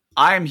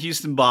 I'm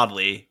Houston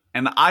Bodley,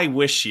 and I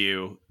wish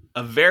you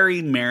a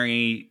very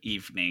merry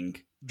evening.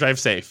 Drive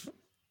safe.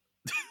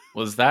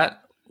 Was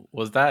that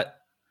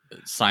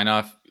sign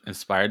off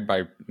inspired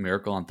by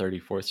Miracle on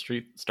 34th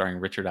Street starring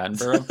Richard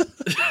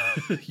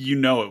Attenborough? You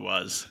know it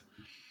was.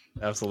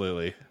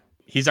 Absolutely.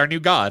 He's our new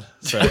god.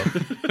 So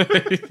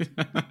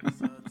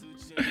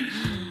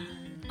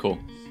Cool. All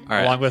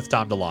right. along with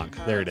Tom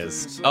DeLonge. There it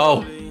is.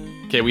 Oh,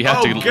 okay. We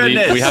have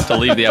goodness. we have to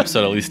leave the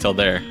episode at least till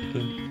there.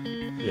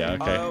 Yeah,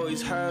 okay. All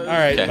All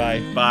right, Okay. bye.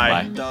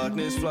 Bye. Bye.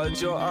 Darkness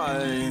floods your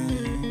eyes.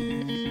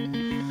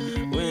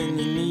 When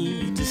you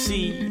need to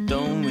see,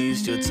 don't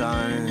waste your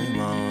time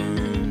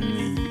on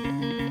me.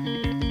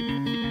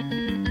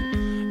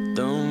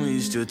 Don't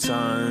waste your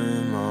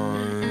time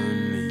on me.